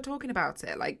more people are talking about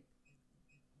it. Like,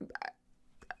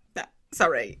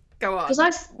 Sorry, go on.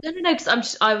 Because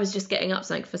because I was just getting up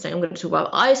something for saying I'm going to talk about.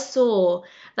 I saw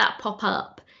that pop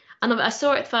up, and I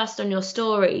saw it first on your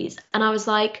stories, and I was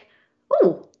like,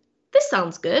 "Oh, this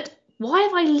sounds good. Why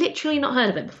have I literally not heard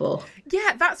of it before?"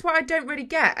 Yeah, that's what I don't really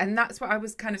get, and that's what I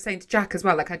was kind of saying to Jack as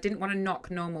well. Like, I didn't want to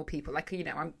knock normal people. Like, you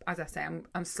know,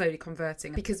 I'm slowly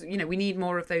converting because, you know, we need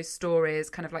more of those stories,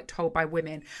 kind of like told by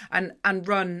women, and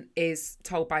Run is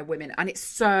told by women, and it's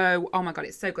so, oh my god,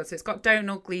 it's so good. So it's got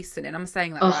Donald Gleeson, and I'm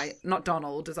saying that right, not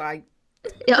Donald, as I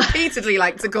repeatedly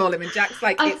like to call him, and Jack's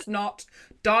like, it's not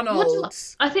Donald.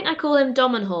 I think I call him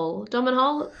Domenhall.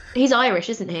 Domenhall. He's Irish,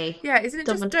 isn't he? Yeah, isn't it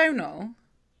just Donal?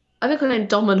 I think I call him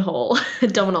Domenhall.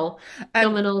 Dominal.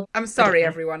 I'm sorry,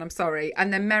 everyone. I'm sorry.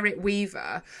 And then Merritt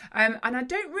Weaver. And I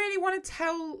don't really want to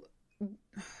tell.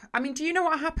 I mean, do you know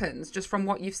what happens just from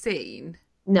what you've seen?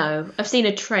 No, I've seen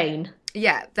a train.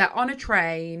 Yeah, they're on a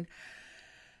train.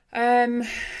 I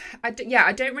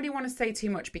don't really want to say too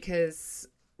much because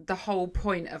the whole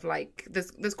point of like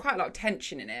there's quite a lot of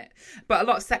tension in it, but a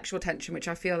lot of sexual tension, which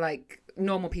I feel like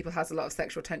normal people has a lot of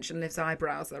sexual tension. Liv's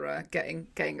eyebrows that are getting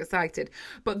excited,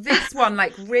 but this one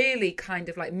like really kind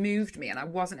of like moved me, and I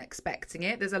wasn't expecting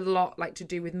it. There's a lot like to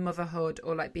do with motherhood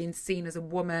or like being seen as a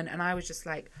woman, and I was just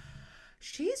like,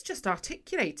 she's just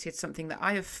articulated something that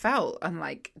I have felt and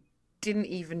like didn't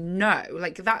even know.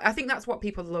 Like that, I think that's what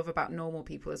people love about normal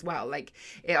people as well. Like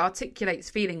it articulates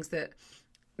feelings that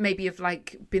maybe have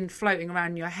like been floating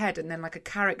around in your head, and then like a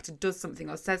character does something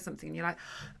or says something and you're like,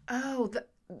 oh,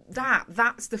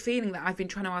 that's the feeling that I've been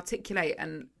trying to articulate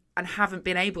and haven't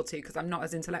been able to because I'm not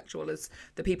as intellectual as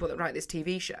the people that write this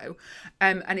TV show.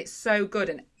 And it's so good.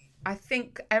 And I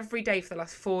think every day for the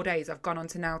last 4 days I've gone on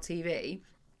to Now TV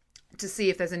to see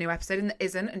if there's a new episode, and there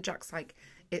isn't. And Jack's like,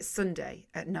 it's Sunday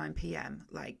at 9 p.m.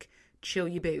 Like, chill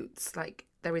your boots. Like,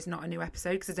 there is not a new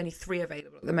episode because there's only 3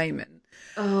 available at the moment.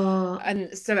 Oh.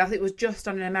 And so I think it was just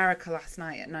on in America last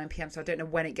night at 9 p.m. So I don't know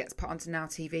when it gets put onto Now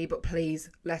TV, but please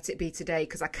let it be today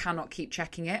because I cannot keep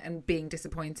checking it and being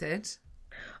disappointed.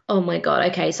 Oh my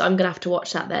God. Okay, so I'm going to have to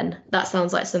watch that then. That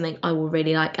sounds like something I will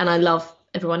really like, and I love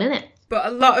everyone in it. But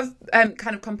a lot of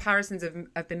kind of comparisons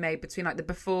have been made between like the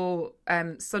Before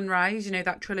Sunrise, you know,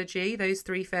 that trilogy, those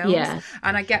 3 films. Yeah.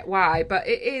 And I get why, but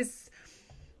it is,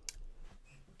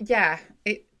 yeah,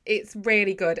 it's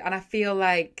really good. And I feel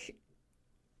like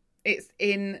it's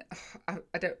in,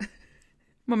 I don't,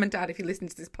 Mum and Dad, if you listen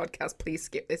to this podcast, please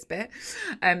skip this bit.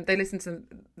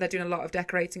 They're doing a lot of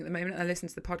decorating at the moment, and they listen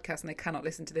to the podcast and they cannot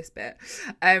listen to this bit.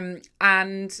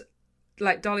 And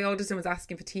like Dolly Alderson was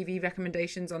asking for TV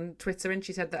recommendations on Twitter, and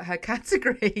she said that her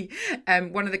category,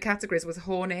 one of the categories was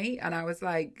horny, and I was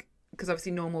like, because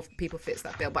obviously normal people fits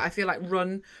that bill, but I feel like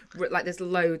Run, like there's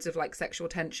loads of like sexual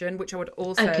tension, which I would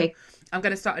also, okay. I'm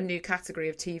going to start a new category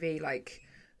of TV, like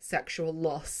sexual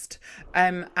lust,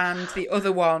 and the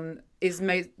other one is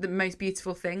the most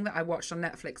beautiful thing that I watched on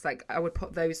Netflix. Like I would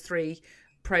put those 3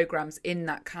 programs in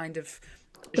that kind of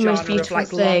genre of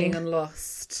like longing and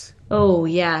lust. Oh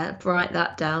yeah, write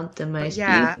that down. The most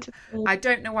beautiful. I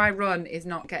don't know why Run is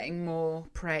not getting more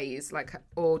praise, like,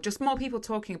 or just more people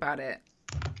talking about it,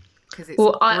 because it's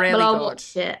really good. I'll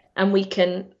watch it, and we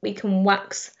can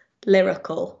wax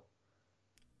lyrical.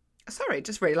 Sorry,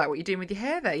 just really like what you're doing with your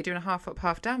hair there. You're doing a half up,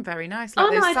 half down. Very nice.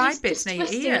 Like those side bits near your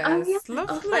ears. Oh, yeah.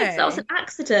 Lovely. Oh, that was an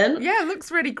accident. Yeah, it looks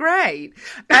really great.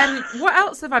 What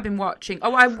else have I been watching?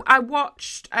 Oh, I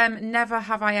watched Never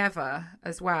Have I Ever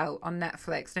as well on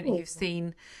Netflix. I don't know if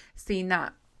you've seen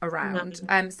that around.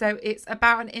 No. So it's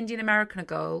about an Indian American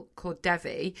girl called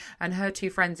Devi and her 2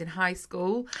 friends in high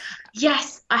school.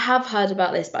 Yes, I have heard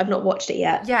about this, but I've not watched it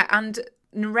yet. Yeah, and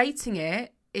narrating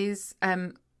it is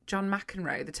John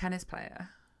McEnroe, the tennis player.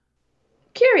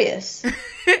 Curious.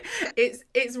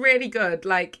 It's really good.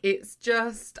 Like, it's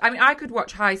just, I mean, I could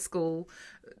watch high school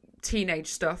teenage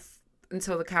stuff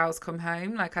until the cows come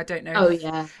home. Like, I don't know. Oh,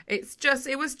 yeah.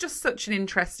 It was just such an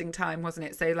interesting time, wasn't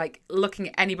it? So, like, looking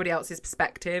at anybody else's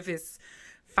perspective is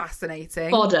fascinating.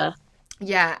 Fodder.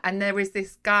 Yeah, and there is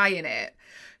this guy in it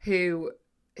who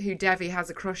Devi has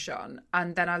a crush on,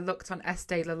 and then I looked on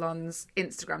Estee Lalonde's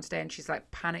Instagram today, and she's like,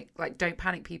 don't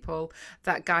panic, people,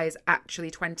 that guy is actually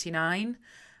 29.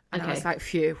 And I was like,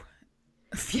 phew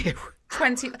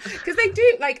 20, because they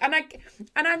do like, and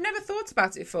I've never thought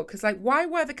about it before, because like, why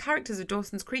were the characters of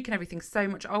Dawson's Creek and everything so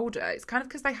much older? It's kind of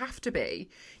because they have to be.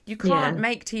 You can't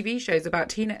make TV shows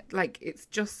about like, it's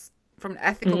just from an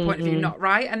ethical point of view not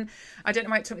right. And I don't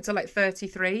know why it took me till like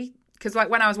 33. Because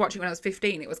like when I was watching when I was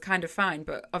 15, it was kind of fine.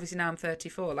 But obviously now I'm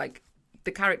 34. Like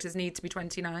the characters need to be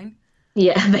 29.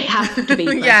 Yeah, they have to be.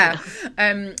 Yeah.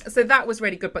 So that was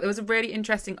really good. But there was a really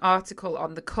interesting article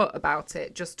on The Cut about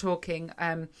it, just talking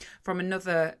from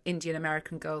another Indian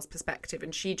American girl's perspective.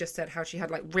 And she just said how she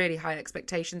had like really high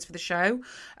expectations for the show,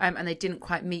 and they didn't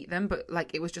quite meet them. But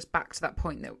like it was just back to that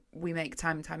point that we make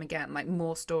time and time again, like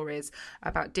more stories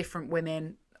about different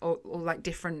women or like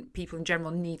different people in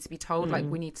general need to be told. Like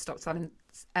we need to stop telling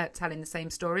the same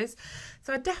stories.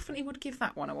 So I definitely would give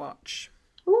that one a watch.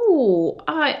 Ooh,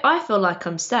 I feel like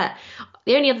I'm set.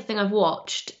 The only other thing I've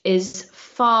watched is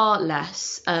far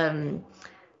less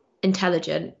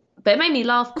intelligent, but it made me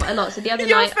laugh quite a lot. So the other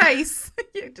Your night, face,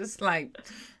 you're just like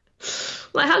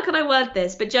how can I word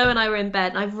this? But Joe and I were in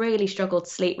bed, and I've really struggled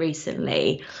to sleep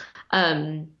recently.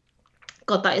 God,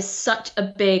 that is such a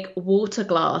big water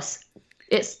glass.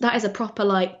 That is a proper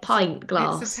like pint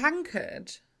glass. It's a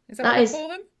tankard. Is that what you call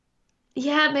them?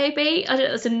 Yeah, maybe. I don't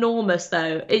know. It's enormous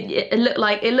though.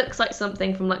 It looks like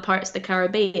something from like Pirates of the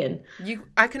Caribbean.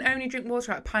 I can only drink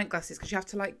water out of pint glasses because you have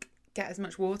to like get as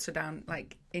much water down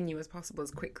like in you as possible,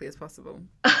 as quickly as possible.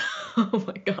 Oh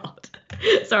my God.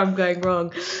 So I'm going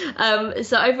wrong.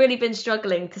 So I've really been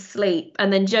struggling to sleep.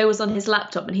 And then Joe was on his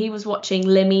laptop and he was watching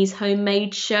Limmy's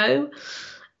Homemade Show.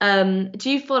 Do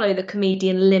you follow the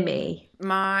comedian Limmy?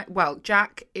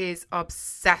 Jack is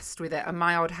obsessed with it, and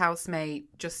my old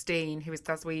housemate Justine, who is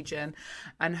Glaswegian,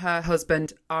 and her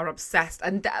husband are obsessed.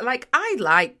 And like I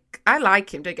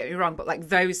like him, don't get me wrong, but like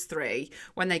those three,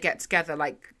 when they get together,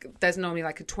 like there's normally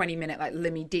like a 20-minute like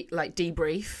Limmy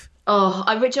debrief. Oh,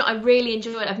 I really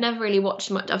enjoyed it. I've never really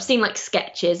watched much. I've seen like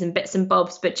sketches and bits and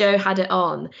bobs, but Joe had it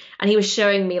on and he was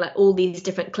showing me like all these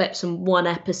different clips from one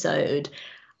episode.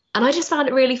 And I just found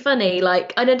it really funny.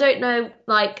 Like, and I don't know,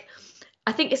 like,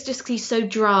 I think it's just 'cause he's so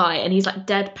dry and he's like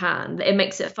deadpan that it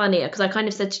makes it funnier. Because I kind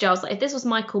of said to Giles, like, if this was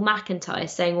Michael McIntyre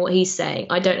saying what he's saying,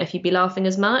 I don't know if you'd be laughing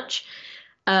as much.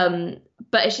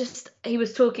 But it's just, he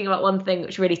was talking about one thing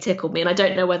which really tickled me, and I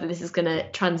don't know whether this is going to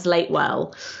translate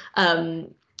well. But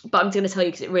I'm going to tell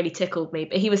you because it really tickled me.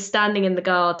 But he was standing in the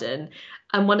garden,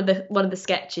 and one of the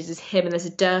sketches is him, and there's a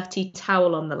dirty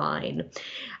towel on the line,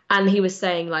 and he was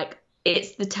saying like,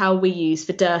 it's the towel we use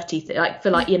for dirty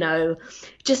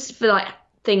just for like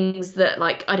things that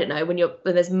like, I don't know, when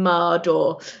there's mud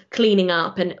or cleaning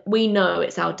up, and we know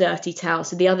it's our dirty towel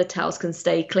so the other towels can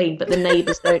stay clean, but the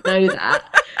neighbours don't know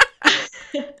that.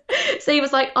 So he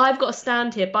was like, I've got to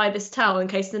stand here by this towel in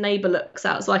case the neighbour looks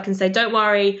out so I can say, don't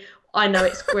worry, I know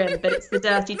it's grim, but it's the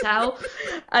dirty towel.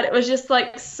 And it was just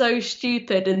like so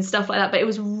stupid and stuff like that. But it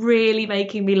was really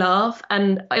making me laugh.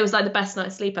 And it was like the best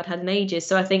night's sleep I'd had in ages.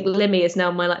 So I think Limmy is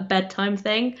now my like bedtime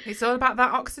thing. It's all about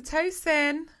that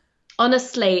oxytocin.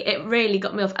 Honestly, it really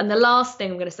got me off. And the last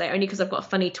thing I'm going to say, only because I've got a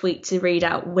funny tweet to read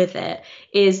out with it,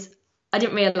 is I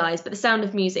didn't realise, but The Sound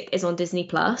of Music is on Disney+.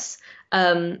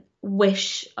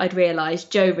 Wish I'd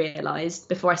realised, Joe realised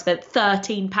before I spent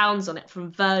 £13 on it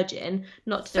from Virgin,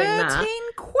 not doing that. 13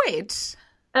 quid?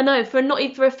 I know,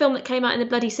 for a film that came out in the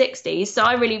bloody 60s. So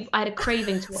I had a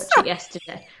craving to watch it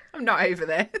yesterday. I'm not over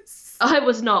this. I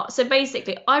was not. So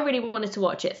basically, I really wanted to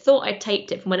watch it. Thought I'd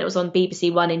taped it from when it was on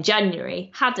BBC One in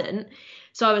January. Hadn't.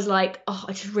 So I was like, oh,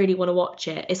 I just really want to watch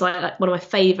it. It's like one of my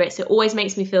favourites. It always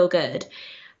makes me feel good.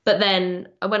 But then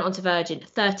I went on to Virgin,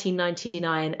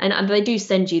 $13.99, and they do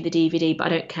send you the DVD, but I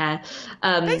don't care.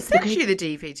 They send you the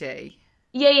DVD?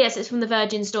 Yes, it's from the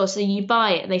Virgin store. So you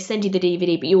buy it and they send you the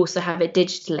DVD, but you also have it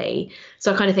digitally.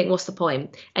 So I kind of think, what's the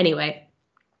point? Anyway,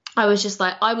 I was just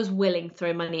like, I was willing to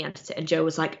throw money at it, and Joe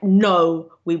was like,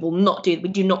 no, we do not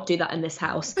do that in this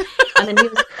house. And then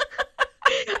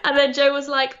and then Joe was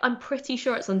like, I'm pretty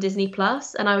sure it's on Disney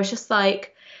Plus, and I was just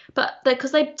like, but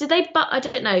because I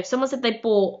don't know. Someone said they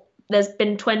bought. There's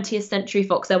been 20th Century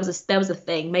Fox. There was a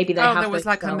thing. Maybe they have. There was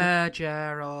like a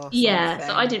merger or something. Yeah.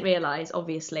 So I didn't realise,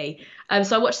 obviously.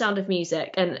 So I watched Sound of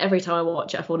Music, and every time I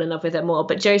watch it, I fall in love with it more.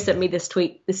 But Joe sent me this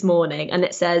tweet this morning, and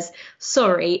it says,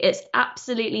 "Sorry, it's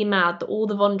absolutely mad that all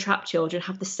the Von Trapp children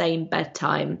have the same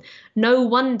bedtime. No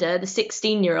wonder the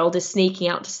 16-year-old is sneaking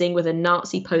out to sing with a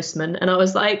Nazi postman." And I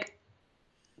was like,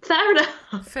 fair enough.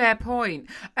 Fair point.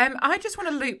 I just want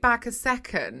to loop back a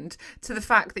second to the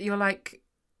fact that you're like,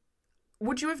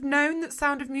 would you have known that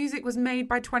Sound of Music was made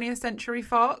by 20th Century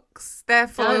Fox?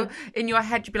 Therefore, in your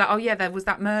head, you'd be like, oh yeah, there was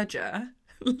that merger.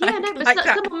 Someone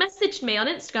messaged me on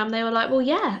Instagram. They were like, well,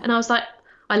 yeah. And I was like,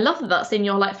 I love that that's in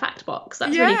your like fact box.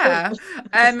 That's really cool.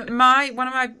 One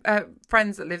of my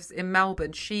friends that lives in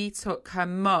Melbourne, she took her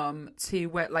mum to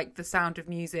where like the Sound of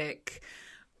Music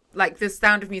like the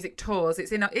Sound of Music tours.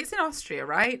 It's in Austria,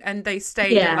 right? And they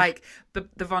stayed at like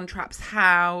the Von Trapp's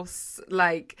house.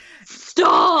 Like,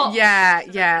 stop.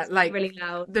 Yeah. Like really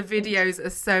loud. The videos are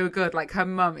so good. Like her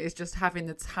mum is just having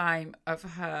the time of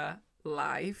her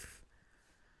life.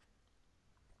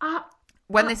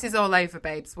 When this is all over,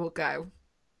 babes, we'll go.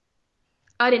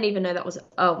 I didn't even know that was.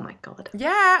 Oh my god.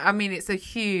 Yeah, I mean it's a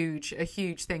huge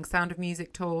thing. Sound of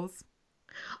Music tours.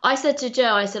 I said to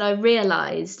Joe, I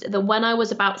realised that when I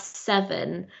was about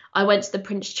 7, I went to the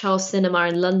Prince Charles Cinema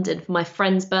in London for my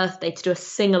friend's birthday to do a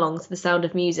sing-along to the Sound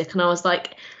of Music. And I was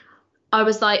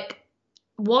like,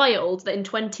 wild that in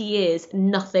 20 years,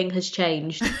 nothing has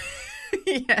changed.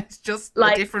 Yeah, it's just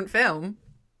like, a different film.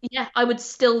 Yeah, I would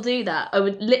still do that. I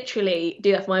would literally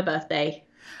do that for my birthday.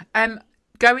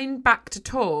 Going back to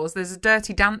tours, there's a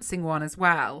Dirty Dancing one as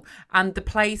well. And the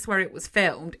place where it was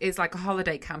filmed is like a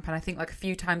holiday camp. And I think like a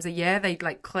few times a year, they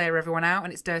like clear everyone out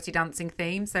and it's Dirty Dancing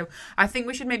themed. So I think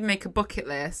we should maybe make a bucket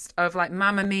list of like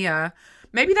Mamma Mia.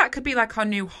 Maybe that could be like our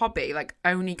new hobby, like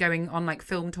only going on like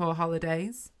film tour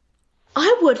holidays.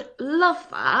 I would love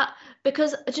that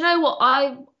because do you know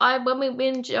what? When me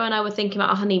and Joe and I were thinking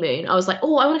about our honeymoon, I was like,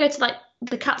 oh, I want to go to like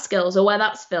the Catskills or where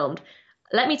that's filmed.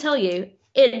 Let me tell you,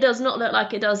 it does not look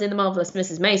like it does in The Marvelous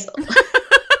Mrs. Maisel.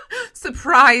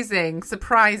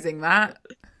 Surprising that.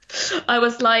 I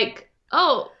was like,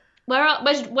 oh,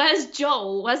 where's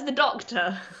Joel? Where's the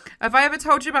doctor? Have I ever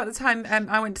told you about the time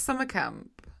I went to summer camp?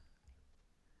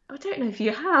 I don't know if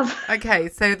you have. Okay,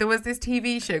 so there was this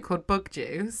TV show called Bug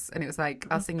Juice, and it was like,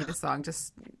 I'll sing you the song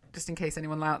just in case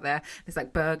anyone out there. It's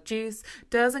like, bug juice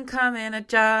doesn't come in a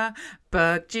jar.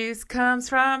 Bug juice comes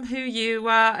from who you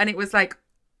are. And it was like,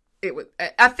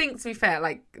 I think, to be fair,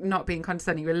 like not being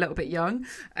condescending, you were a little bit young,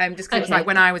 just because it was like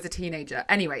when I was a teenager.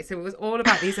 Anyway, so it was all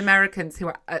about these Americans who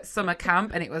were at summer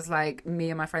camp, and it was like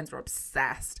me and my friends were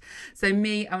obsessed. So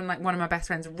me and like one of my best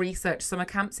friends researched summer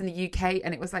camps in the UK,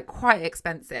 and it was like quite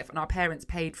expensive, and our parents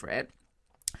paid for it.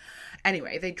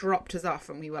 Anyway, they dropped us off,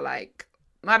 and we were like,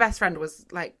 my best friend was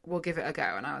like, we'll give it a go,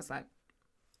 and I was like,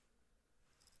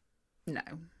 no,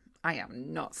 I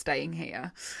am not staying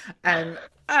here, and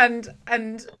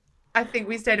I think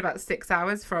we stayed about 6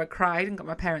 hours before I cried and got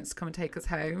my parents to come and take us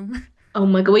home. Oh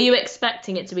my god, were you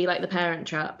expecting it to be like The Parent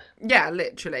Trap? Yeah,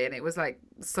 literally. And it was like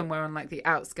somewhere on like the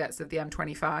outskirts of the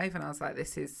M25. And I was like,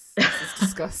 this is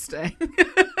disgusting.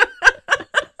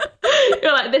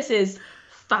 You're like, this is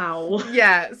foul.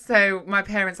 Yeah, so my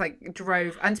parents like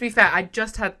drove. And to be fair, I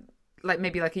just had like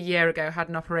maybe like a year ago had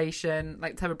an operation,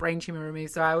 like to have a brain tumour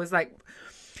removed. So I was like,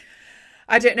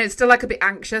 I don't know, it's still like a bit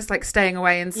anxious, like staying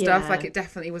away and stuff. Yeah. Like it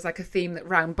definitely was like a theme that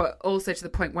ran, but also to the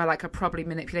point where like I probably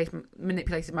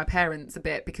manipulated my parents a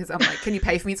bit because I'm like, can you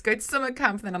pay for me to go to summer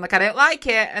camp? And then I'm like, I don't like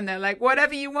it. And they're like,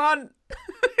 whatever you want.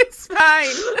 It's fine.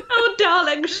 Oh,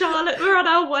 darling Charlotte, we're on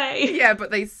our way. Yeah, but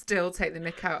they still take the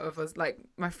mick out of us. Like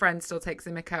my friend still takes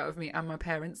the mick out of me and my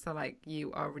parents are like,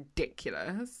 you are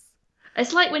ridiculous.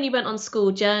 It's like when you went on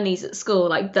school journeys at school,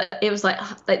 like it was like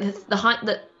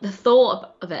the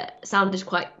thought of it sounded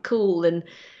quite cool and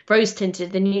rose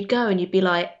tinted. Then you'd go and you'd be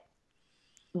like,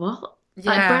 what?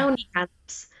 Yeah. Like brownie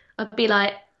camps. I'd be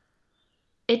like,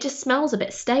 it just smells a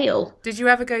bit stale. Did you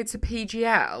ever go to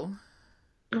PGL?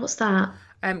 What's that?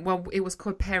 Well, it was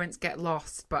called Parents Get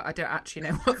Lost, but I don't actually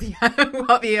know what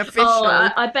the official. Oh,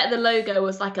 I bet the logo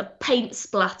was like a paint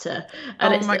splatter.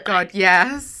 And oh my god,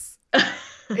 yes.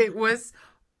 It was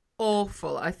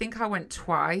awful. I think I went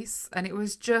twice and it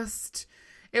was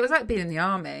like being in the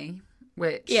army,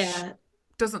 which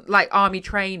doesn't like army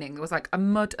training. There was like a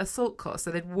mud assault course.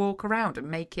 So they'd walk around and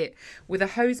make it with a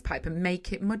hose pipe and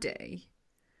make it muddy.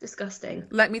 Disgusting.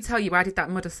 Let me tell you, I did that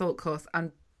mud assault course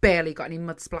and barely got any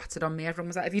mud splattered on me. Everyone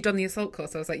was like, have you done the assault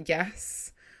course? I was like,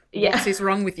 yes. Yeah. What is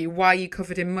wrong with you? Why are you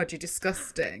covered in mud? You're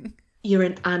disgusting. You're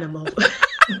an animal.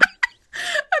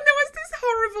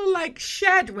 Horrible like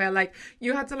shed where like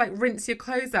you had to like rinse your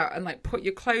clothes out and like put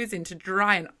your clothes in to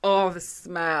dry, and the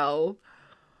smell.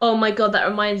 Oh my god, that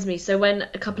reminds me. So when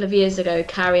a couple of years ago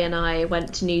Carrie and I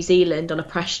went to New Zealand on a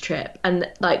press trip, and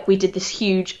like we did this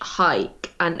huge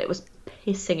hike and it was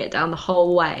pissing it down the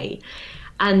whole way,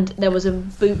 and there was a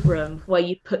boot room where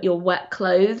you put your wet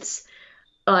clothes,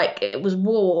 like it was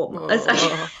warm.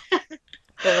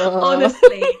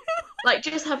 Honestly, like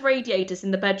just have radiators in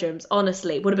the bedrooms,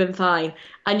 honestly, would have been fine.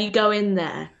 And you go in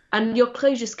there and your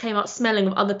clothes just came out smelling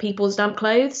of other people's damp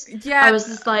clothes. Yeah. I was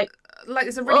just like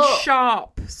it's a really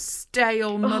sharp,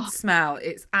 stale mud smell.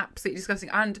 It's absolutely disgusting.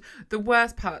 And the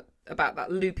worst part about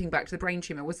that, looping back to the brain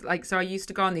tumour, was like, so I used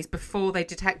to go on these before they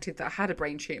detected that I had a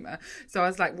brain tumour. So I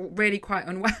was like really quite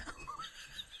unwell.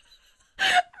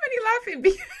 I'm only laughing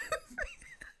because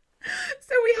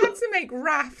So we had to make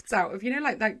rafts out of,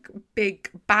 like big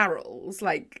barrels,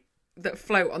 like that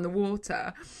float on the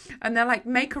water. And they're like,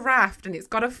 make a raft and it's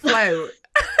got to float.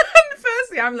 And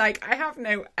firstly, I'm like, I have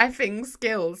no effing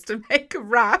skills to make a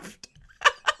raft.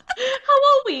 How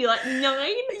old were you? Like 9?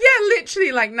 Yeah,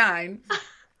 literally like 9.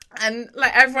 And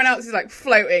like everyone else is like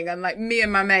floating, and like me and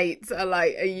my mates are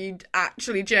like, are you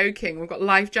actually joking? We've got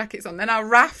life jackets on. Then our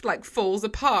raft like falls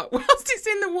apart whilst it's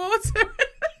in the water.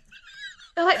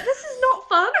 They're like, this is not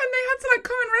fun. And they had to like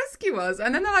come and rescue us.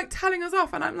 And then they're like telling us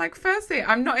off. And I'm like, firstly,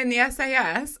 I'm not in the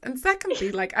SAS. And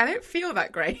secondly, like, I don't feel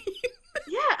that great.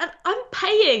 Yeah, and I'm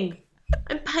paying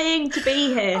to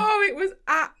be here. Oh, it was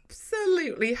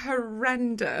absolutely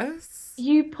horrendous.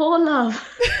 You poor love.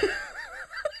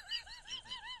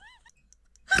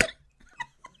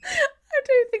 I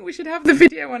don't think we should have the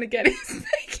video on again. It's making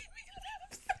me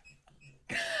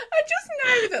laugh. I just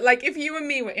know that, like, if you and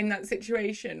me were in that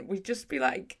situation, we'd just be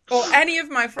like, or any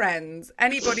of my friends,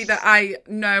 anybody that I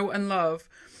know and love,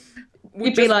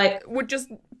 would just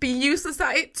be useless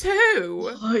at it too.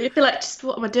 Oh, you'd be like, just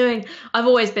what am I doing? I've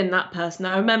always been that person.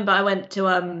 I remember I went to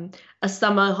a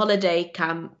summer holiday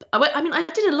camp. I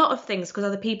did a lot of things because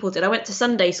other people did. I went to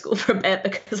Sunday school for a bit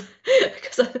because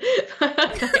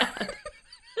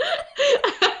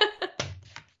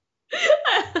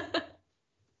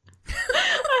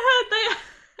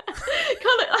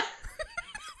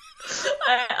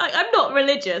I'm not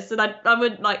religious, and I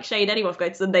wouldn't like shade anyone for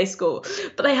going to Sunday school,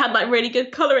 but they had like really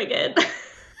good colouring in.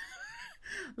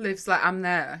 Liv's like, I'm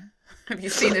there. Have you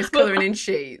seen those colouring in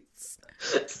sheets?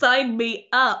 Sign me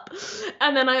up.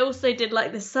 And then I also did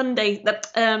like this Sunday,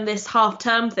 this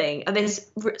half-term thing at this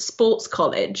sports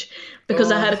college,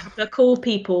 because I heard a couple of cool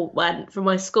people went from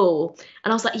my school,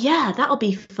 and I was like, yeah, that'll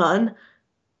be fun.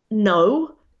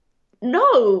 No,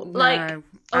 like,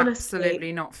 honestly,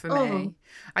 absolutely not for me.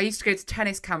 I used to go to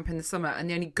tennis camp in the summer, and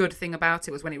the only good thing about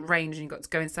it was when it rained and you got to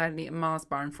go inside and eat a Mars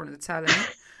bar in front of the telly.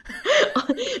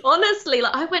 Honestly,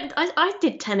 like I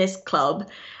did tennis club,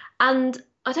 and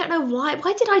I don't know why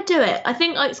did I do it? I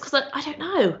think it's because I don't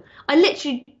know. I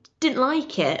literally didn't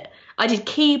like it. I did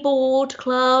keyboard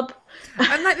club.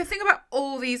 And like the thing about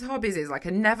all these hobbies is like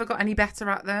I never got any better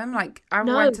at them. Like I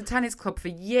went to tennis club for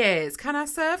years. Can I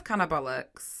serve? Can I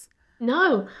bollocks?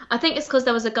 No, I think it's because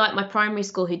there was a guy at my primary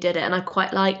school who did it, and I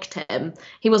quite liked him.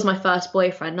 He was my first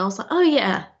boyfriend, and I was like, oh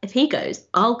yeah, if he goes,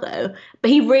 I'll go.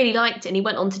 But he really liked it, and he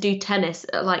went on to do tennis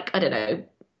at, like, I don't know,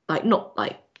 like not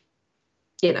like,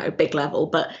 big level,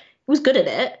 but he was good at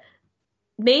it.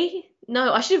 Me?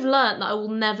 No, I should have learned that I will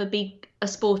never be a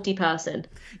sporty person.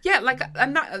 Yeah, like,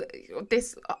 and that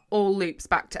this all loops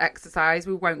back to exercise.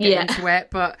 We won't get into it,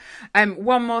 but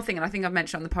one more thing, and I think I've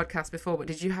mentioned on the podcast before, but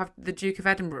did you have the Duke of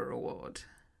Edinburgh award?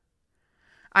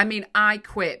 I mean, I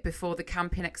quit before the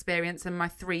camping experience, and my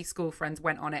 3 school friends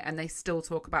went on it, and they still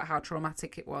talk about how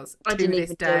traumatic it was I didn't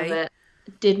even do it.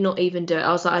 Did not even do it.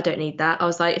 I was like, I don't need that. I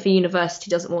was like, if a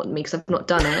university doesn't want me because I've not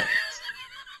done it,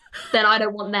 then I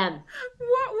don't want them.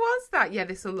 What was that? Yeah,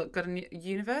 this will look good on a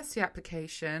university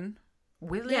application.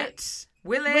 Will it?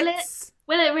 Will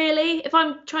it really? If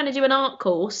I'm trying to do an art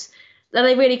course, are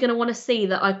they really going to want to see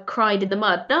that I cried in the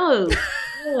mud? No.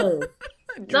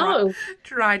 No.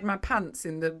 Dried my pants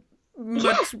in the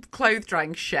mud clothes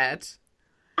drying shed.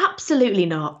 Absolutely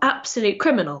not. Absolute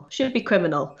criminal. Should be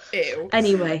criminal. Ew.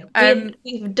 Anyway,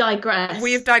 we've digressed.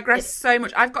 We have digressed so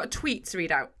much. I've got a tweet to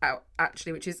read out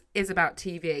actually, which is about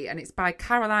TV, and it's by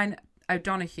Caroline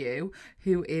O'Donoghue,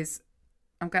 who is...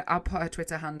 I'll put her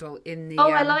Twitter handle in the...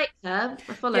 I like her.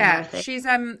 I follow her, I think. She's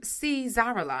C.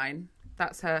 Zaraline.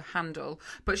 That's her handle.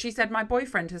 But she said, my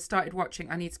boyfriend has started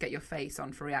watching... I need to get your face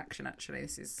on for reaction, actually.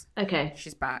 This is... Okay.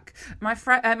 She's back. My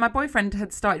boyfriend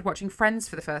had started watching Friends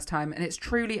for the first time, and it's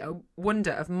truly a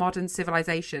wonder of modern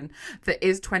civilization that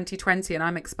is 2020. And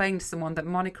I'm explaining to someone that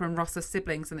Monica and Ross are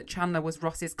siblings and that Chandler was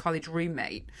Ross's college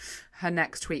roommate. Her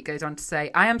next tweet goes on to say,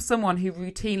 I am someone who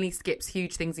routinely skips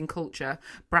huge things in culture,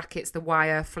 brackets The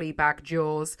Wire, Fleabag,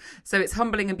 Jaws. So it's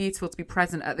humbling and beautiful to be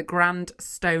present at the grand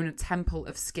stone temple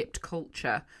of skipped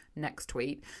culture. Next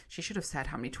tweet. She should have said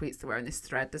how many tweets there were in this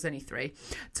thread. There's only 3.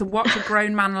 To watch a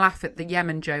grown man laugh at the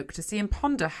Yemen joke, to see him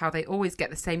ponder how they always get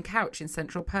the same couch in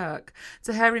Central Perk,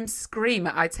 to hear him scream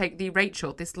at I take thee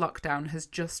Rachel, this lockdown has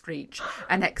just reached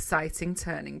an exciting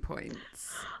turning point.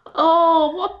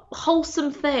 Oh, what a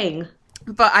wholesome thing.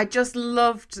 But I just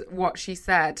loved what she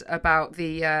said about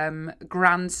the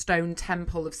grand stone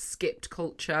temple of skipped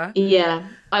culture. Yeah,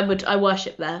 I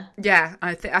worship there. Yeah,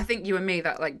 I think you and me,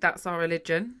 that's our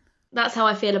religion. That's how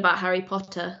I feel about Harry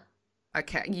Potter.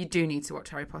 Okay, you do need to watch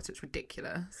Harry Potter. It's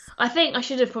ridiculous. I think I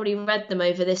should have probably read them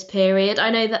over this period. I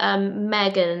know that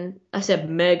I said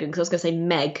Megan because I was going to say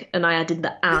Meg, and I added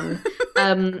the Anne.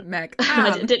 Meg.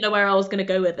 I didn't know where I was going to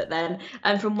go with it then.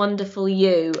 And from Wonderful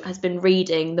You has been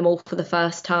reading them all for the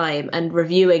first time and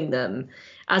reviewing them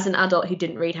as an adult who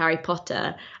didn't read Harry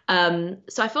Potter. So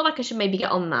I feel like I should maybe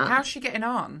get on that. How's she getting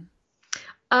on?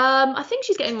 I think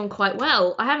she's getting on quite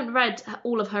well. I haven't read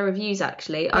all of her reviews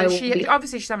actually.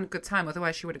 Obviously she's having a good time,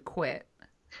 otherwise she would have quit.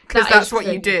 Because that's what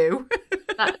you do.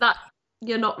 that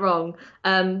you're not wrong.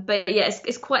 But yeah,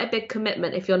 it's quite a big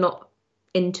commitment if you're not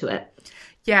into it.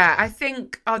 Yeah, I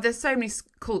think there's so many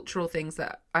cultural things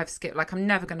that I've skipped. Like I've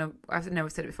never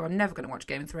said it before, I'm never gonna watch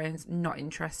Game of Thrones. Not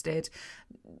interested.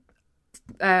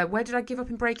 Where did I give up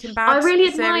in Breaking Bad? I really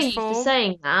admire you for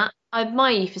saying that. I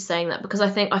admire you for saying that because I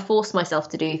think I force myself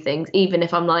to do things, even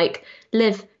if I'm like,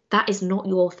 Liv, that is not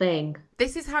your thing.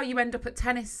 This is how you end up at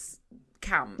tennis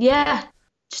camp. Yeah.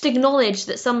 Just acknowledge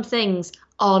that some things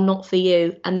are not for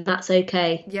you and that's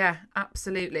okay. Yeah,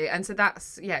 absolutely. And so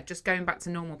that's, just going back to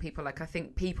normal people. Like I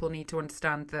think people need to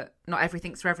understand that not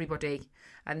everything's for everybody.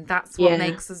 And that's what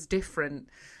makes us different.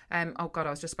 Oh God, I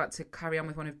was just about to carry on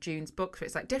with one of June's books where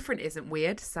it's like, different isn't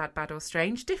weird, sad, bad or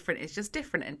strange. Different is just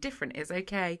different and different is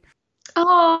okay.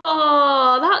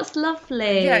 Oh, that's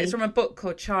lovely. Yeah, it's from a book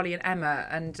called Charlie and Emma,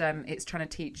 and it's trying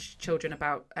to teach children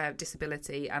about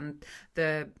disability, and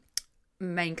the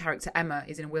main character Emma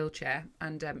is in a wheelchair,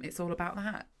 and it's all about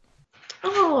that.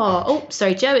 Oh,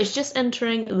 sorry, Joe is just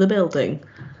entering the building.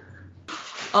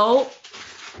 Oh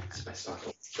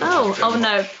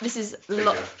no, this is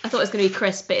I thought it was going to be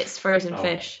crisp, but it's frozen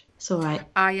fish. It's all right.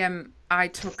 I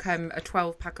took a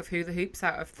 12-pack of hula hoops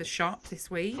out of the shop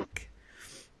this week.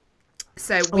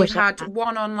 So we had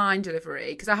one online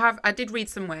delivery because I did read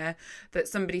somewhere that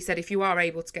somebody said if you are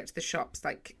able to get to the shops,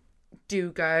 like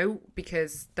do go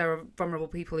because there are vulnerable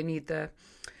people who need the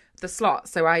slot.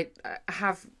 So I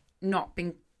have not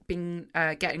been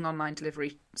getting online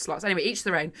delivery slots. Anyway, each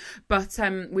their own. But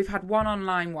we've had one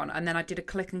online one, and then I did a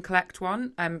click and collect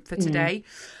one for today.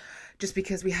 Just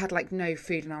because we had like no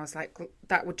food and I was like,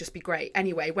 that would just be great.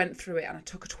 Anyway, went through it and I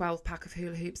took a 12-pack of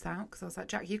hula hoops out because I was like,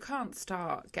 Jack, you can't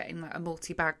start getting like a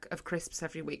multi-bag of crisps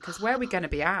every week because where are we going to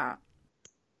be at?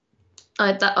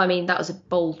 That was a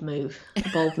bold move.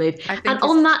 And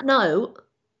on that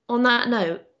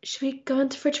note, should we go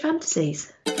into Fridge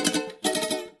Fantasies?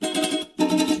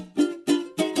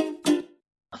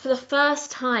 For the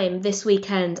first time this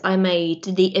weekend, I made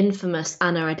the infamous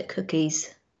Anna Edit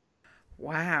cookies.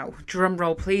 Wow. Drum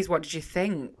roll, please. What did you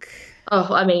think?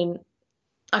 Oh, I mean,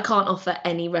 I can't offer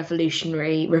any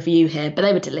revolutionary review here, but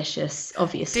they were delicious,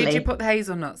 obviously. Did you put the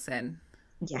hazelnuts in?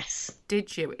 Yes.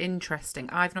 Did you? Interesting.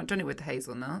 I've not done it with the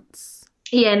hazelnuts.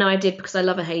 Yeah, no, I did because I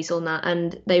love a hazelnut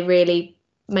and they really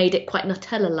made it quite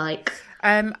Nutella-like.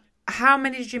 How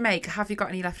many did you make? Have you got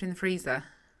any left in the freezer?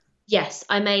 Yes,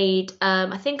 I made,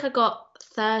 I think I got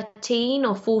 13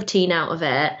 or 14 out of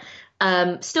it.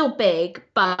 Still big,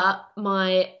 but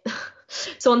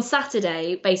so on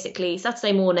Saturday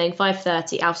morning,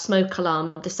 5:30, our smoke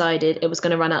alarm decided it was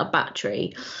going to run out of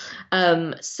battery.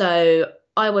 So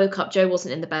I woke up, Joe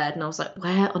wasn't in the bed, and I was like,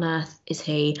 where on earth is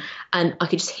he? And I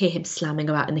could just hear him slamming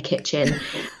about in the kitchen.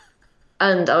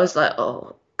 And I was like,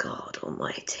 oh, God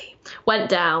almighty. Went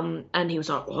down and he was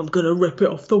like, I'm going to rip it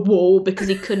off the wall because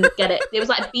he couldn't get it. It was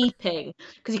like beeping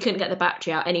because he couldn't get the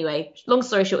battery out. Anyway, long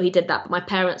story short, he did that. But my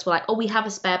parents were like, oh, we have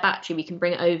a spare battery. We can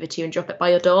bring it over to you and drop it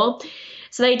by your door.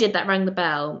 So they did that, rang the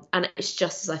bell. And it's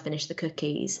just as I finished the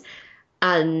cookies.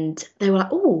 And they were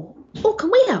like, oh,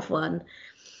 can we have one?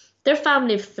 They're a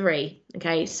family of 3,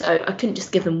 okay? So I couldn't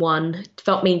just give them one. It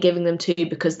felt mean giving them 2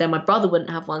 because then my brother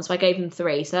wouldn't have one. So I gave them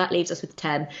 3. So that leaves us with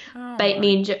 10. Oh,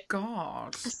 me and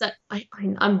God. So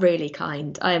I'm really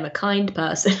kind. I am a kind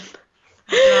person.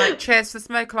 Right, cheers for the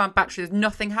smoke alarm battery. There's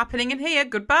nothing happening in here.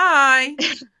 Goodbye.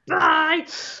 Bye.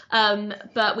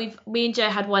 But me and Joe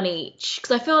had one each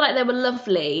because I feel like they were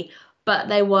lovely, but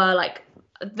they were like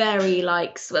very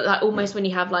like almost when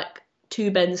you have like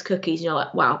 2 Ben's cookies and you're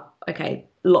like, wow, okay,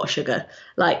 a lot of sugar.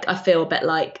 Like I feel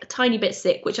a tiny bit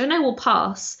sick, which I know will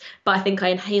pass, but I think I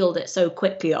inhaled it so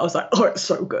quickly I was like, oh, it's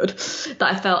so good, that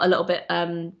I felt a little bit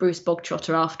Bruce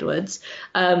Bogtrotter afterwards.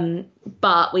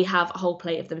 But we have a whole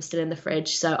plate of them still in the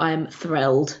fridge, so I'm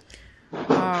thrilled.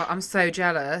 Oh, I'm so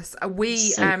jealous. I've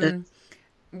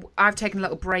taken a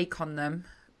little break on them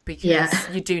because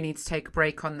you do need to take a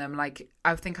break on them. Like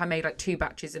I think I made like 2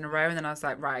 batches in a row and then I was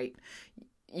like, right,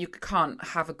 you can't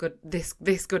have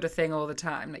this good a thing all the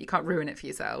time. Like you can't ruin it for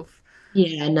yourself.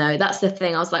 Yeah, no, that's the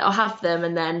thing. I was like, I'll have them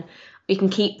and then, we can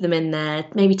keep them in there,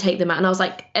 maybe take them out. And I was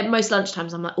like, at most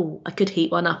lunchtimes, I'm like, oh, I could heat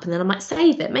one up. And then I might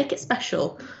save it, make it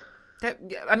special.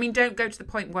 Don't go to the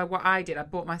point where what I did, I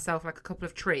bought myself like a couple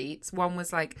of treats. One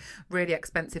was like really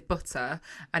expensive butter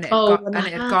and it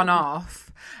had gone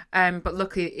off. But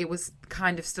luckily it was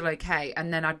kind of still okay.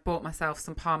 And then I'd bought myself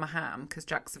some Parma ham because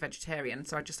Jack's a vegetarian.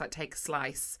 So I'd just like take a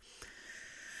slice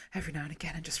every now and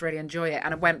again and just really enjoy it.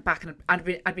 And I went back and I'd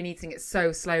been eating it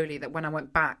so slowly that when I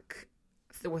went back,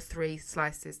 there were 3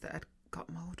 slices that had got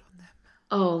mould on them.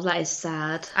 Oh, that is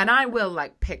sad. And I will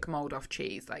like pick mould off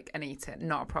cheese, like, and eat it,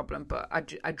 not a problem. But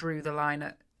I drew the line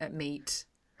at meat.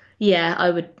 Yeah,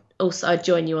 I'd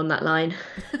join you on that line.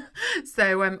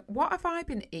 So, what have I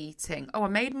been eating? Oh, I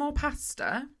made more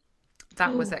pasta.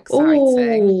 That was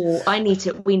exciting.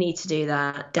 Oh, we need to do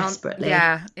that desperately.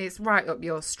 Yeah, it's right up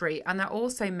your street. And I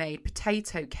also made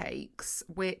potato cakes,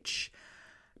 which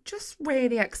just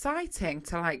really exciting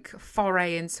to like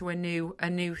foray into a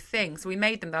new thing. So we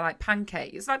made them. They're like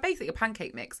pancakes. It's like basically a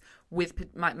pancake mix with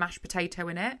like mashed potato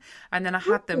in it. And then I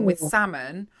had them with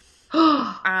salmon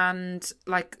and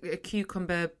like a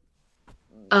cucumber.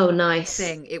 Oh, nice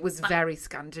thing. It was very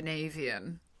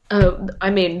Scandinavian. Oh,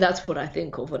 I mean, that's what I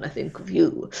think of when I think of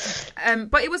you.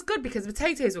 But it was good because the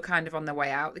potatoes were kind of on their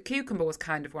way out. The cucumber was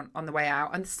kind of on the way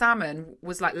out. And the salmon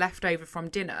was like left over from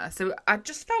dinner. So I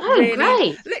just felt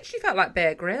literally felt like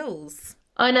Bear Grylls.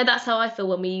 I know, that's how I feel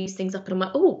when we use things up and I'm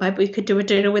like, oh, maybe we could do a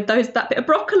dinner with that bit of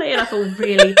broccoli. And I feel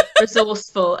really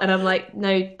resourceful. And I'm like,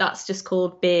 no, that's just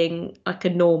called being like a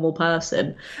normal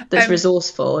person that's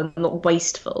resourceful and not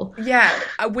wasteful. Yeah.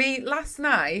 Last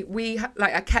night,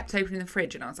 I kept opening the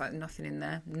fridge and I was like, nothing in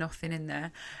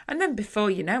there. And then before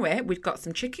you know it, we've got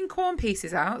some chicken corn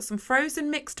pieces out, some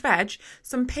frozen mixed veg,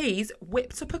 some peas,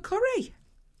 whipped up a curry.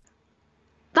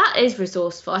 That is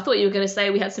resourceful. I thought you were going to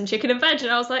say we had some chicken and veg and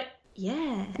I was like,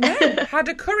 yeah. No, had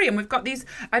a curry and we've got these.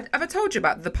 Have I told you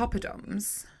about the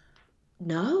poppadoms?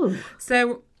 No.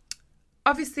 So,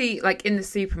 obviously, like in the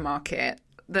supermarket,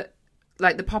 the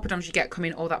poppadoms you get come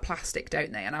in all that plastic,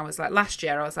 don't they? And I was like, last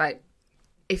year, I was like,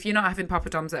 if you're not having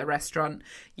poppadoms at a restaurant,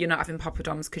 you're not having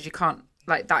poppadoms because you can't,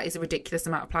 like, that is a ridiculous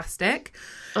amount of plastic.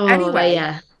 Oh, anyway,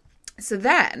 yeah. So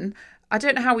then, I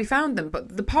don't know how we found them,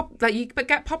 but you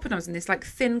get poppadoms in this like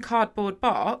thin cardboard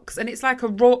box, and it's like a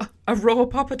raw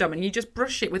poppadom, and you just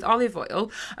brush it with olive oil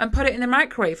and put it in the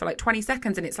microwave for like 20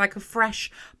 seconds, and it's like a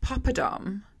fresh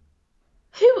poppadom.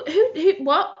 Who?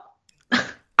 What?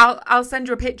 I'll send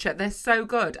you a picture. They're so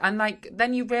good, and like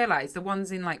then you realise the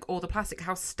ones in like all the plastic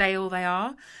how stale they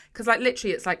are, because like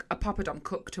literally it's like a poppadom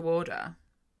cooked to order.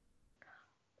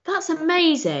 That's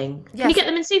amazing. Yes. Can you get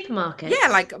them in supermarkets? Yeah,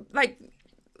 like.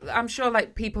 I'm sure,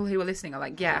 like, people who are listening are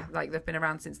like, yeah, like, they've been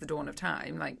around since the dawn of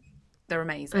time. Like, they're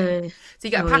amazing. So you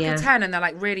get a pack of 10 and they're,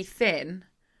 like, really thin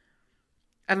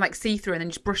and, like, see-through, and then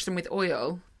just brush them with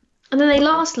oil. And then they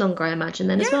last longer, I imagine,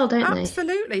 then as well, don't they?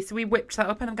 Absolutely. So we whipped that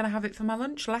up and I'm going to have it for my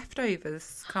lunch.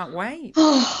 Leftovers. Can't wait.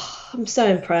 Oh, I'm so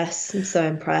impressed.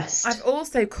 I've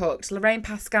also cooked Lorraine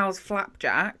Pascal's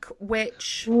flapjack,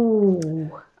 which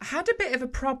I had a bit of a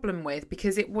problem with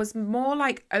because it was more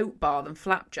like oat bar than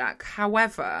flapjack.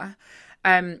 However,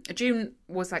 June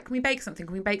was like, can we bake something?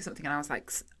 And I was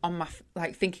like,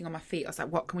 thinking on my feet. I was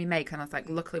like, what can we make? And I was like,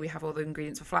 luckily we have all the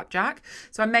ingredients for flapjack.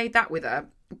 So I made that with her.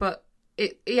 But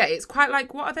it's quite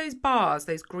like, what are those bars,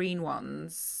 those green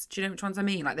ones? Do you know which ones I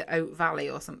mean? Like the Oat Valley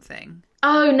or something.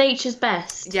 Oh, Nature's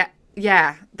Best.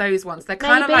 Yeah, those ones. They're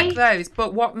kind of like those.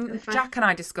 But what Jack and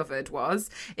I discovered was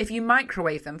if you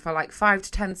microwave them for like 5 to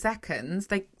 10 seconds,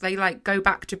 they like go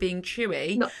back to being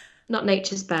chewy. Not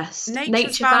Nature's Best.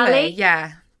 Nature Valley.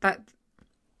 Yeah.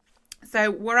 So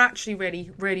we're actually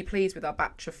really, really pleased with our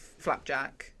batch of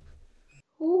flapjack.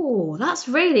 Oh, that's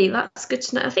good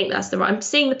to know. I think that's the right. I'm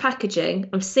seeing the packaging.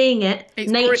 I'm seeing it.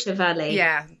 It's Nature Valley.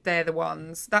 Yeah, they're the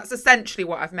ones. That's essentially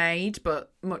what I've made,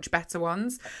 but much better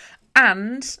ones.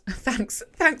 And thanks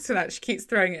for that. She keeps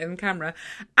throwing it in the camera.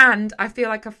 And I feel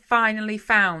like I finally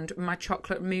found my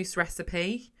chocolate mousse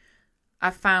recipe.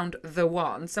 I've found the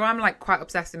one. So I'm like quite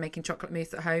obsessed with making chocolate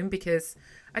mousse at home because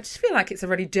I just feel like it's a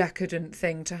really decadent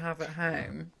thing to have at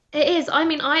home. It is. I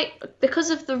mean, because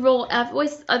of the raw, I've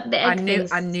always the egg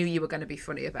I knew you were going to be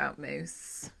funny about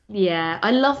mousse. Yeah,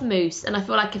 I love mousse, and I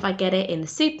feel like if I get it in the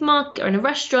supermarket or in a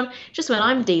restaurant, just when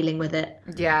I'm dealing with it.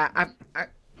 Yeah,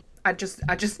 I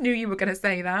just knew you were going to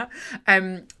say that.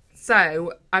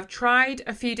 So I've tried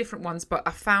a few different ones, but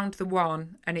I found the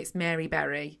one, and it's Mary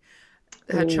Berry.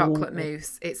 Her chocolate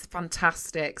mousse. It's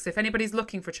fantastic. So if anybody's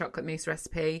looking for a chocolate mousse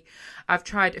recipe, I've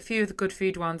tried a few of the good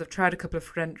food ones. I've tried a couple of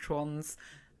French ones.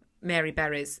 Mary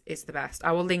Berry's is the best.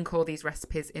 I will link all these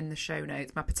recipes in the show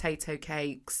notes. My potato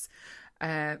cakes,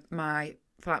 my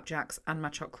flapjacks and my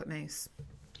chocolate mousse.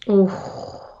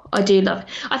 Oh, I do love it.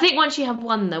 I think once you have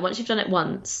one, though, once you've done it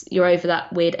once, you're over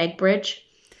that weird egg bridge.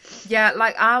 Yeah,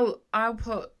 like I'll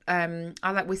put I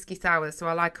like whiskey sours, so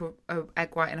I like a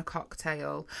egg white in a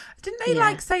cocktail. Didn't they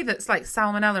like say that's like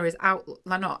salmonella is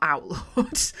not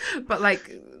outlawed, but like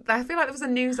I feel like there was a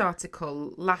news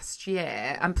article last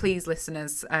year, and please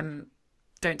listeners,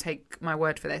 don't take my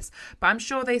word for this, but I'm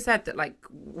sure they said that like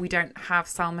we don't have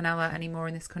salmonella anymore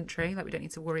in this country, like we don't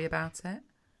need to worry about it.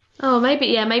 Oh,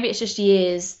 maybe it's just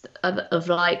years of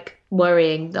like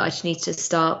worrying that I just need to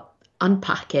start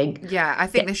unpacking. Yeah, I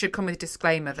think they should come with a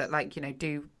disclaimer that like, you know,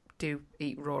 do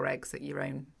eat raw eggs at your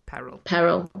own peril.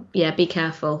 Yeah, be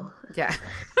careful. Yeah.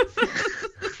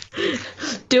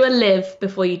 Do a Liv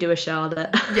before you do a Charlotte.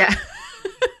 Yeah.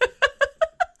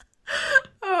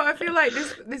 Oh, I feel like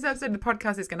this episode of the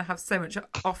podcast is going to have so much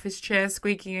office chair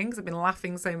squeaking in because I've been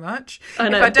laughing so much. I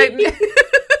know. If I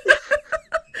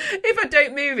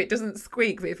don't move, it doesn't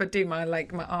squeak. But if I do, my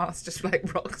arse just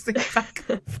like rocks it back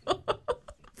and forth.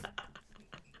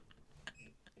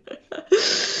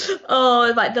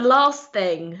 Oh, like the last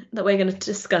thing that we're going to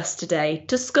discuss today,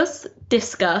 is we're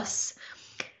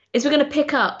going to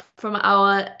pick up from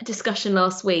our discussion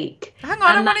last week. Hang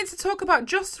on, I wanted to talk about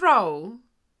Just Roll.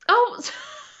 Oh, it's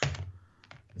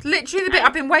literally the bit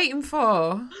I've been waiting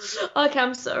for. Okay,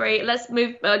 I'm sorry. Let's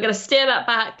move. I'm going to steer that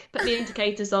back. Put the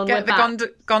indicators on. Get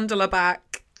the gondola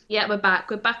back. Yeah, we're back.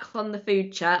 We're back on the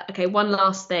food chat. Okay, one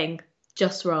last thing.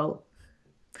 Just Roll.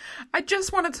 I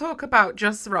just want to talk about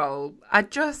Just Roll. I'm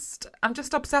just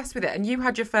obsessed with it. And you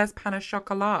had your first pan of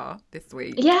chocolat this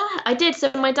week. Yeah, I did. So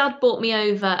my dad bought me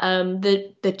over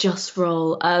the Just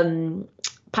Roll pan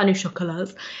of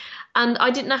chocolats. And I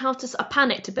didn't know how to... I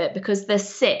panicked a bit because there's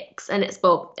 6 and it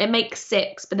makes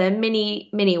 6, but they're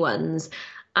mini ones.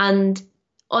 And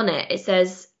on it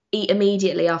says eat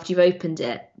immediately after you've opened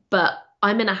it. But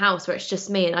I'm in a house where it's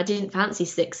just me and I didn't fancy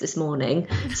 6 this morning,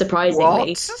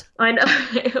 surprisingly. What? I know,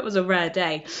 it was a rare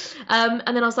day. And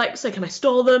then I was like, so can I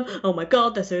store them? Oh my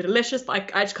God, they're so delicious, but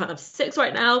I just can't have 6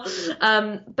 right now.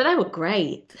 But they were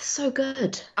great. They're so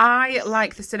good. I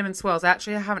like the cinnamon swirls.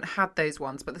 Actually, I haven't had those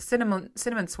ones, but the cinnamon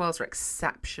swirls are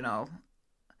exceptional.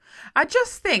 I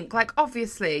just think, like,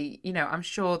 obviously, you know, I'm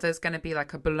sure there's going to be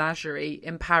like a boulangerie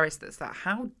in Paris that's like,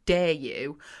 how dare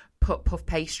you put puff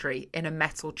pastry in a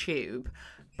metal tube,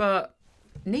 but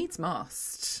needs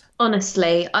must.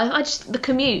 Honestly, I just the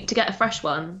commute to get a fresh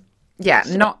one. Yeah,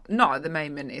 not at the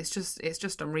moment. It's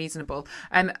just unreasonable.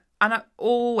 And I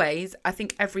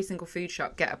think every single food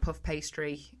shop get a puff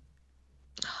pastry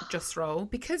Just Roll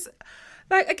because,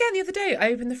 like, again the other day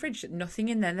I opened the fridge, nothing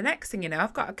in there. The next thing you know,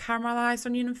 I've got a caramelised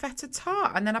onion and feta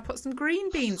tart, and then I put some green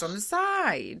beans on the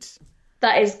side.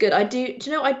 That is good. Do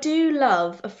you know, I do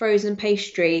love a frozen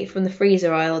pastry from the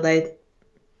freezer aisle, though.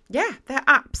 Yeah, they're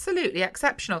absolutely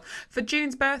exceptional. For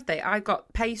June's birthday, I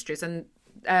got pastries, and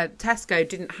Tesco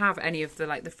didn't have any of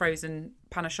the frozen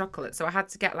pan of chocolate, so I had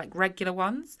to get like regular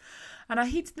ones. And I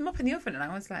heated them up in the oven, and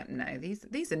I was like, no,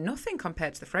 these are nothing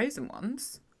compared to the frozen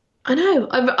ones. I know.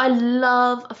 I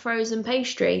love a frozen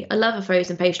pastry. I love a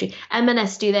frozen pastry.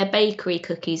 M&S do their bakery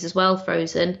cookies as well,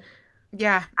 frozen.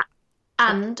 Yeah.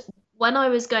 And when I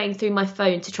was going through my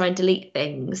phone to try and delete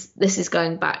things, this is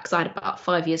going back because I had about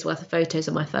 5 years worth of photos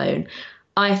on my phone,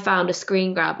 I found a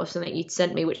screen grab of something you'd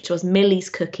sent me, which was Millie's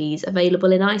cookies,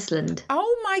 available in Iceland.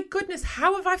 Oh my goodness,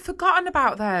 how have I forgotten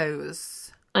about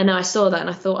those? I know, I saw that and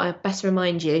I thought I'd better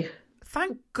remind you.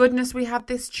 Thank goodness we had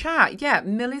this chat. Yeah,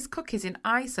 Millie's cookies in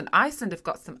Iceland. Iceland have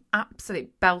got some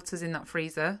absolute belters in that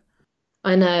freezer.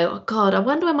 I know. Oh God, I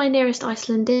wonder where my nearest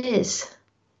Iceland is.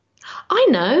 I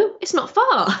know, it's not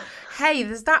far. Hey,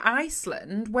 there's that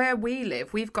Iceland where we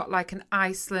live. We've got like an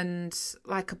Iceland,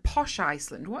 like a posh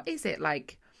Iceland. What is it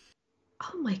like?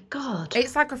 Oh my God!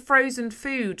 It's like a frozen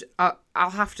food. I'll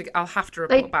have to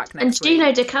report back next week.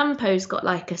 And Gino De Campo's got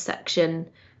like a section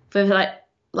for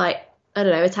like I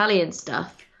don't know, Italian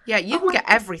stuff. Yeah, you can get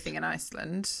everything in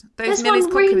Iceland. Those There's Millie's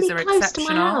one cookies really are close exceptional.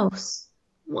 to my house.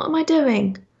 What am I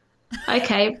doing?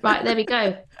 Okay, right, there we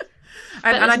go.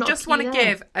 And I just want to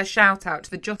give a shout out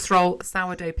to the Just Roll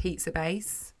sourdough pizza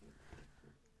base.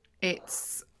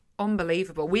 It's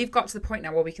unbelievable. We've got to the point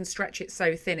now where we can stretch it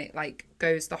so thin it like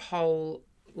goes the whole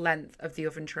length of the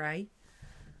oven tray,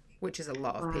 which is a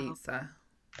lot of pizza.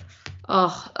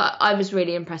 Oh, I was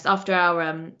really impressed. After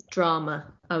our drama,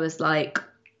 I was like,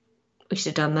 we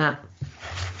should have done that.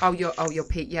 Oh, your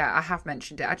Pete. Yeah, I have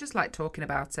mentioned it. I just like talking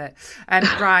about it.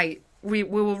 Right. we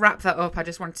will wrap that up. I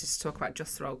just wanted to talk about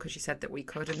Just Roll because you said that we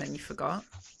could and then you forgot.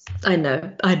 I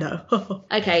know.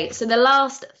 Okay, so the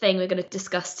last thing we're going to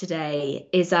discuss today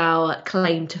is our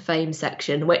claim to fame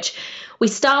section, which we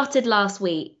started last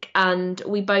week, and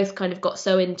we both kind of got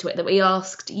so into it that we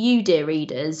asked you, dear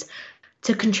readers,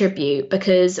 to contribute,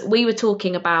 because we were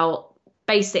talking about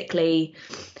basically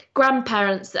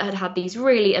grandparents that had had these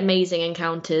really amazing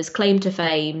encounters, claim to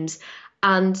fames,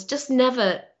 and just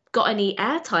never got any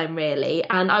airtime really.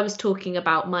 And I was talking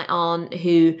about my aunt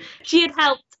who she had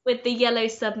helped with the Yellow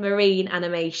Submarine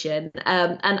animation,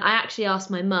 and I actually asked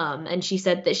my mum, and she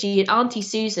said that Auntie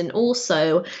Susan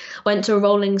also went to a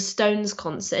Rolling Stones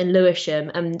concert in Lewisham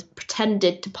and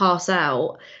pretended to pass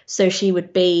out so she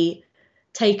would be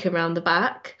taken round the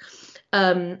back.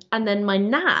 And then my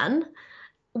nan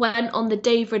went on the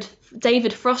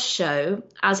David Frost show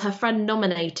as her friend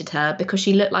nominated her because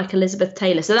she looked like Elizabeth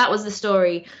Taylor. So that was the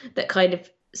story that kind of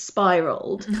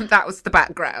spiraled. That was the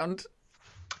background.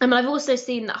 And I've also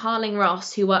seen that Harling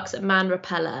Ross, who works at Man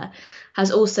Repeller,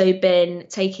 has also been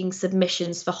taking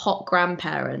submissions for hot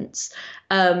grandparents.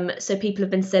 So people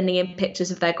have been sending in pictures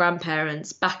of their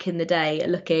grandparents back in the day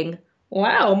looking,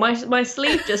 wow, my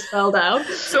sleeve just fell down.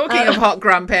 Talking of hot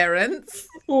grandparents.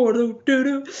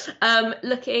 Looking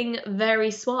very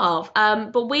suave.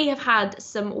 But we have had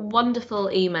some wonderful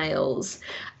emails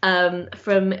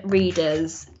from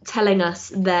readers telling us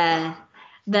their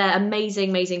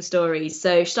amazing stories.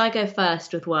 So should I go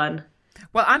first with one?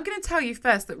 Well, I'm going to tell you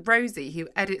first that Rosie, who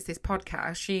edits this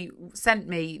podcast, she sent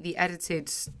me the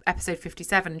edited episode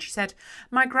 57, and she said,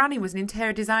 my granny was an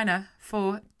interior designer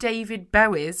for David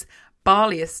Bowie's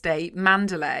Barley Estate,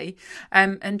 Mandalay.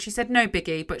 And she said, no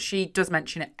biggie, but she does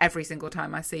mention it every single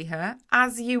time I see her.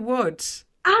 As you would.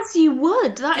 As you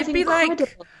would. That is incredible.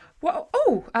 Like, what?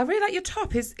 Oh, I really like your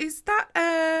top. Is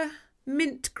that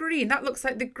mint green? That looks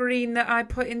like the green that I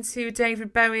put into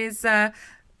David Bowie's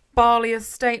Barley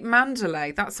Estate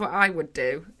Mandalay. That's what I would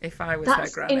do if I was her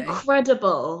granny. That's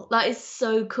incredible. That is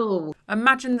so cool.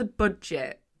 Imagine the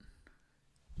budget.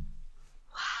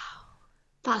 Wow.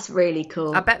 That's really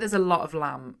cool. I bet there's a lot of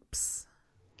lamps.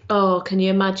 Oh, can you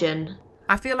imagine?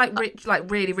 I feel like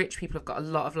really rich people have got a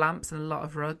lot of lamps and a lot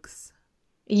of rugs.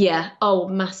 Yeah. Oh,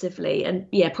 massively. And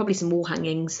yeah, probably some wall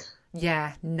hangings.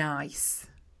 Yeah, nice.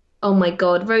 Oh my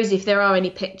God, Rosie, if there are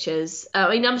any pictures, I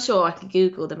mean, I'm sure I could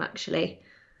Google them actually.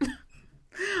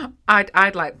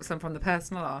 I'd like some from the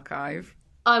personal archive.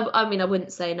 I mean, I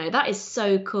wouldn't say no. That is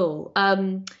so cool.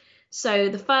 So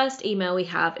the first email we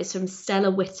have is from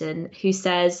Stella Whitten, who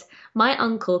says, my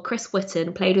uncle, Chris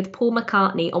Whitten, played with Paul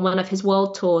McCartney on one of his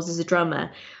world tours as a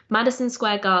drummer. Madison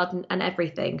Square Garden and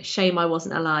everything. Shame I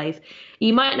wasn't alive.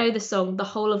 You might know the song The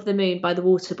Whole of the Moon by the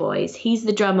Waterboys. He's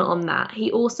the drummer on that.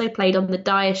 He also played on the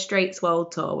Dire Straits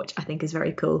World Tour, which I think is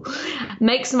very cool.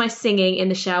 Makes my singing in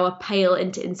the shower pale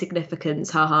into insignificance.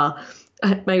 Ha ha.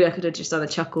 Maybe I could have just done a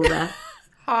chuckle there.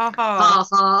 Ha ha. Ha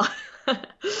ha.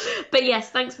 But yes,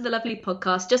 thanks for the lovely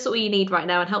podcast. Just what you need right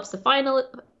now, and helps the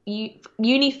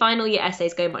uni final year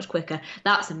essays go much quicker.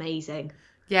 That's amazing.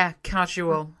 Yeah,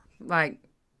 casual, like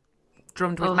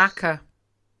drummed with maca.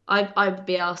 I'd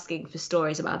be asking for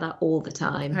stories about that all the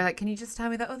time. Like, can you just tell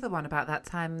me that other one about that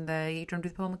time you drummed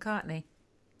with Paul McCartney?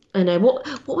 I know.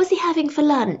 What was he having for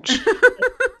lunch?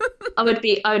 I would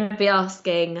be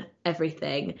asking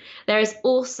everything. There is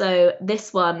also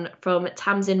this one from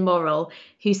Tamsin Morrill,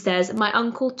 who says, my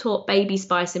uncle taught baby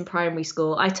spice in primary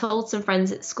school. I told some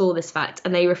friends at school this fact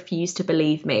and they refused to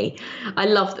believe me. I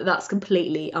love that. That's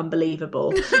completely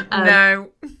unbelievable.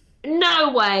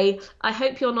 No way. I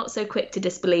hope you're not so quick to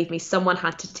disbelieve me. Someone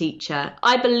had to teach her.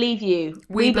 I believe you.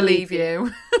 We believe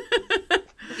you.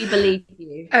 We believe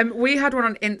you. We had one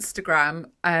on Instagram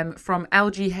from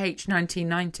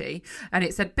LGH1990, and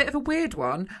it said, bit of a weird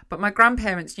one, but my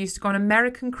grandparents used to go on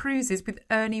American cruises with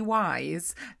Ernie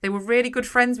Wise. They were really good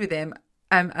friends with him,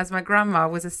 as my grandma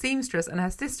was a seamstress and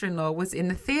her sister-in-law was in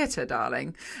the theatre,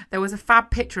 darling. There was a fab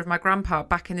picture of my grandpa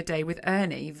back in the day with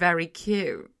Ernie. Very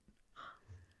cute.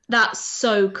 That's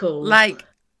so cool. Like,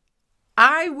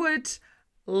 I would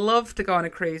love to go on a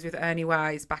cruise with Ernie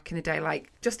Wise back in the day. Like,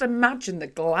 just imagine the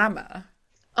glamour.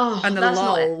 Oh, and the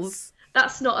lols.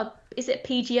 That's not a... Is it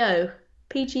PGO?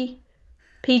 PG?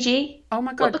 Oh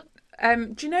my God.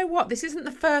 Do you know what? This isn't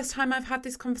the first time I've had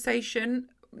this conversation,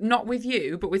 not with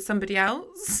you, but with somebody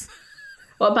else.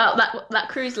 What about that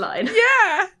cruise line?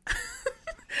 Yeah.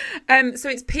 So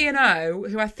it's P&O,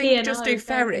 who I think P&O just do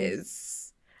ferries.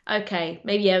 Okay,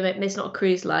 maybe, yeah, it's not a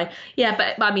cruise line. Yeah,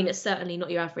 but I mean, it's certainly not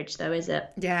your average though, is it?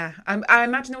 Yeah, I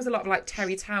imagine there was a lot of like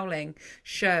terry toweling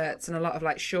shirts and a lot of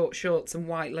like short shorts and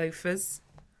white loafers.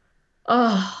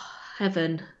 Oh,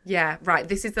 Heaven. Yeah, right.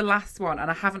 This is the last one,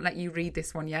 and I haven't let you read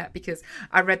this one yet because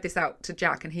I read this out to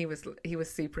Jack, and he was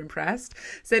super impressed.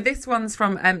 So this one's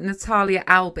from Natalia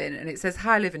Albin, and it says,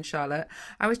 "Hi, Liv and Charlotte.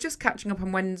 I was just catching up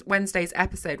on Wednesday's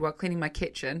episode while cleaning my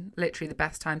kitchen. Literally the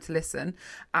best time to listen.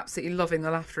 Absolutely loving the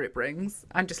laughter it brings.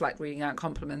 I'm just like reading out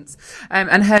compliments.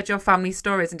 And heard your family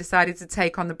stories and decided to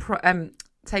take on the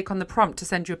prompt to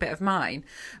send you a bit of mine.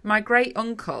 My great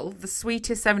uncle, the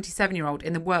sweetest 77-year-old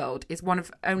in the world, is one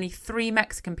of only 3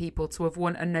 Mexican people to have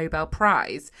won a Nobel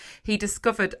Prize. He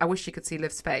discovered, I wish you could see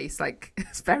Liv's face, like,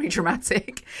 it's very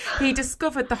dramatic. He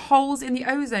discovered the holes in the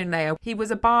ozone layer. He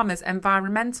was Obama's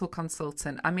environmental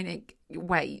consultant. I mean,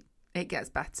 it gets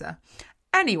better.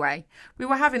 Anyway, we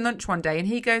were having lunch one day and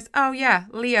he goes, "Oh yeah,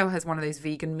 Leo has one of those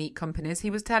vegan meat companies. He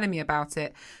was telling me about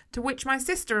it." To which my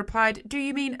sister replied, "Do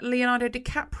you mean Leonardo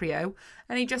DiCaprio?"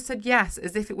 And he just said yes,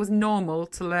 as if it was normal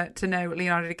to know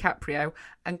Leonardo DiCaprio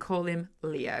and call him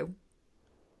Leo.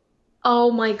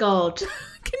 Oh my God.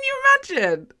 Can you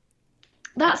imagine?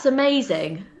 That's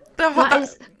amazing.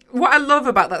 What I love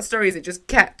about that story is it just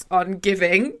kept on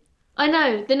giving. I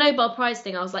know, the Nobel Prize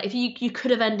thing, I was like, if you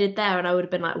could have ended there and I would have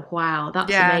been like, wow,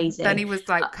 that's amazing. Then he was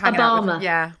like, hanging out with,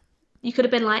 you could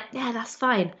have been like, yeah, that's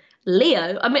fine.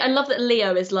 Leo, I mean, I love that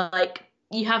Leo is like,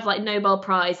 you have like Nobel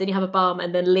Prize, then you have Obama,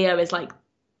 and then Leo is like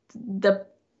the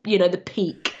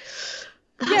peak.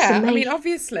 That's amazing. I mean,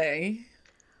 obviously.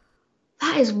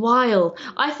 That is wild.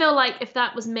 I feel like if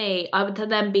that was me, I would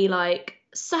then be like,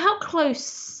 so how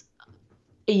close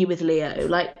are you with Leo?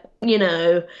 Like,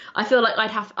 I feel like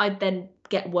I'd then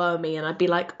get wormy and I'd be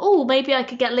like, oh, maybe I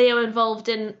could get Leo involved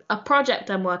in a project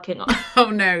I'm working on.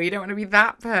 Oh no, you don't want to be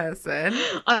that person.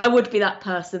 I would be that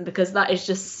person because that is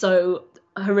just so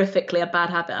horrifically a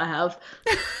bad habit I have.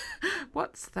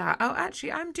 What's that? Oh,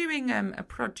 actually, I'm doing a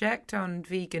project on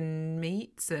vegan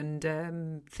meats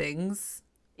and things.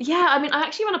 Yeah, I mean, I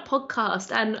actually run a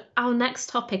podcast and our next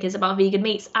topic is about vegan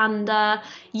meats. And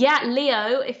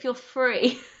Leo, if you're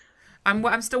free.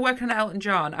 I'm still working on Elton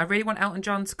John. I really want Elton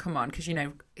John to come on because,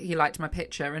 he liked my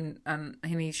picture and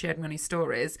he shared me on his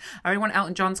stories. I really want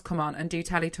Elton John to come on and do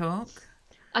Telly Talk.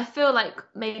 I feel like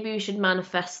maybe we should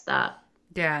manifest that.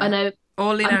 Yeah. I know.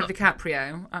 Or Leonardo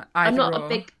DiCaprio. I'm not a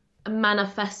big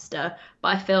manifester,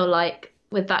 but I feel like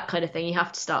with that kind of thing, you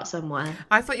have to start somewhere.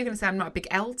 I thought you were going to say I'm not a big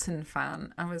Elton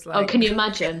fan. I was like... Oh, can you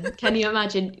imagine? Can you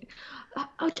imagine?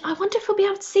 I wonder if we'll be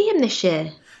able to see him this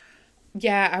year.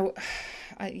 Yeah,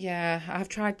 I've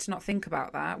tried to not think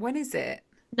about that. When is it?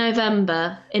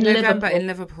 November in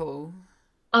Liverpool.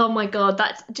 Oh my God,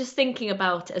 that's just thinking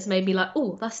about it has made me like,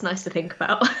 oh, that's nice to think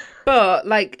about. But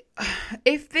like,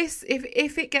 if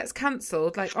it gets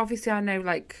cancelled, like obviously I know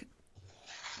like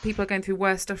people are going through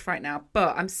worse stuff right now,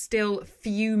 but I'm still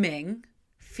fuming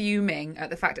at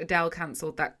the fact Adele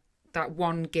cancelled that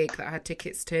one gig that I had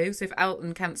tickets to. So if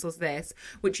Elton cancels this,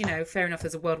 which, fair enough,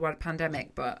 there's a worldwide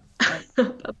pandemic, but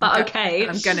okay,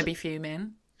 I'm going to be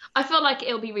fuming. I feel like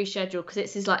it'll be rescheduled because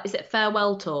it's his is it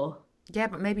farewell tour? Yeah,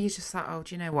 but maybe he's just like, oh,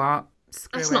 do you know what?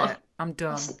 Screw it. I'm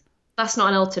done. That's not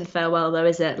an Elton farewell though,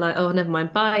 is it? Like, oh, never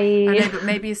mind, bye. I know, but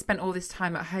maybe he's spent all this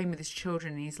time at home with his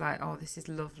children and he's like, oh, this is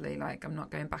lovely. Like, I'm not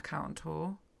going back out on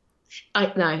tour.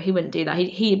 No, he wouldn't do that.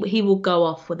 He will go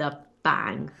off with a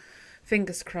bang.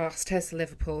 Fingers crossed. Here's to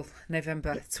Liverpool,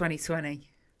 November 2020.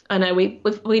 I know, we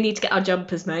need to get our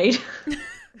jumpers made.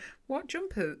 What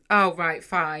jumpers? Oh, right,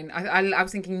 fine. I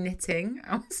was thinking knitting.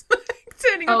 I was like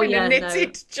turning up in a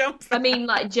knitted jumper. I mean,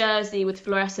 like jersey with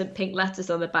fluorescent pink letters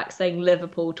on the back saying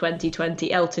Liverpool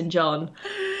 2020, Elton John.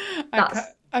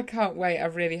 I can't wait. I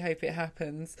really hope it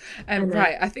happens.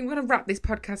 Right, I think we're going to wrap this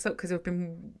podcast up because we've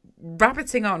been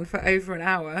rabbiting on for over an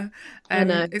hour. I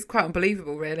know. It's quite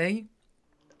unbelievable, really.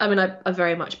 I mean, I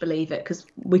very much believe it because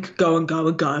we could go and go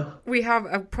and go. We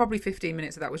have probably 15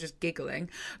 minutes of that was just giggling.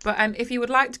 But if you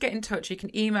would like to get in touch, you can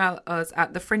email us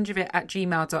at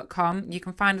thefringeofit@gmail.com. You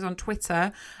can find us on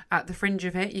Twitter at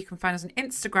thefringeofit. You can find us on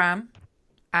Instagram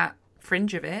at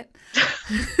fringeofit.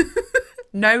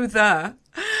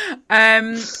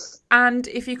 And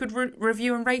if you could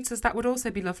review and rate us, that would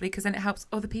also be lovely because then it helps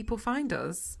other people find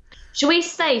us. Shall we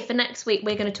say for next week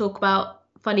we're going to talk about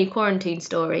funny quarantine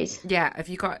stories? Yeah,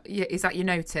 is that your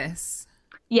notice?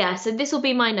 Yeah, so this will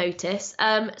be my notice.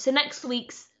 So next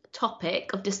week's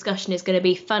topic of discussion is going to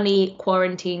be funny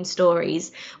quarantine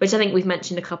stories, which I think we've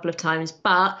mentioned a couple of times.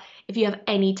 But if you have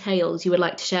any tales you would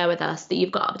like to share with us that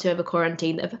you've got up to over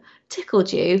quarantine that have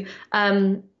tickled you,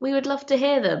 we would love to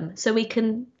hear them so we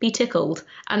can be tickled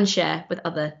and share with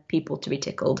other people to be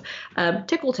tickled.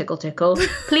 Tickle, tickle, tickle.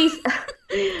 Please.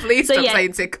 Please stop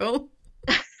saying tickle.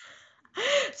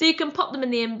 So you can pop them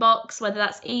in the inbox, whether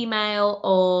that's email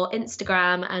or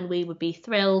Instagram, and we would be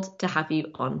thrilled to have you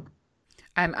on.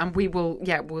 And we'll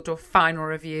do a final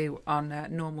review on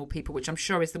Normal People, which I'm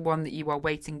sure is the one that you are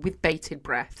waiting with bated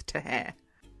breath to hear.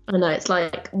 I know, it's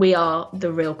like we are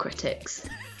the real critics.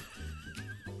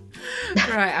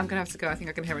 Right, I'm going to have to go. I think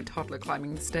I can hear a toddler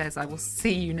climbing the stairs. I will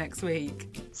see you next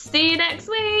week. See you next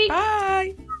week.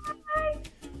 Bye. Bye.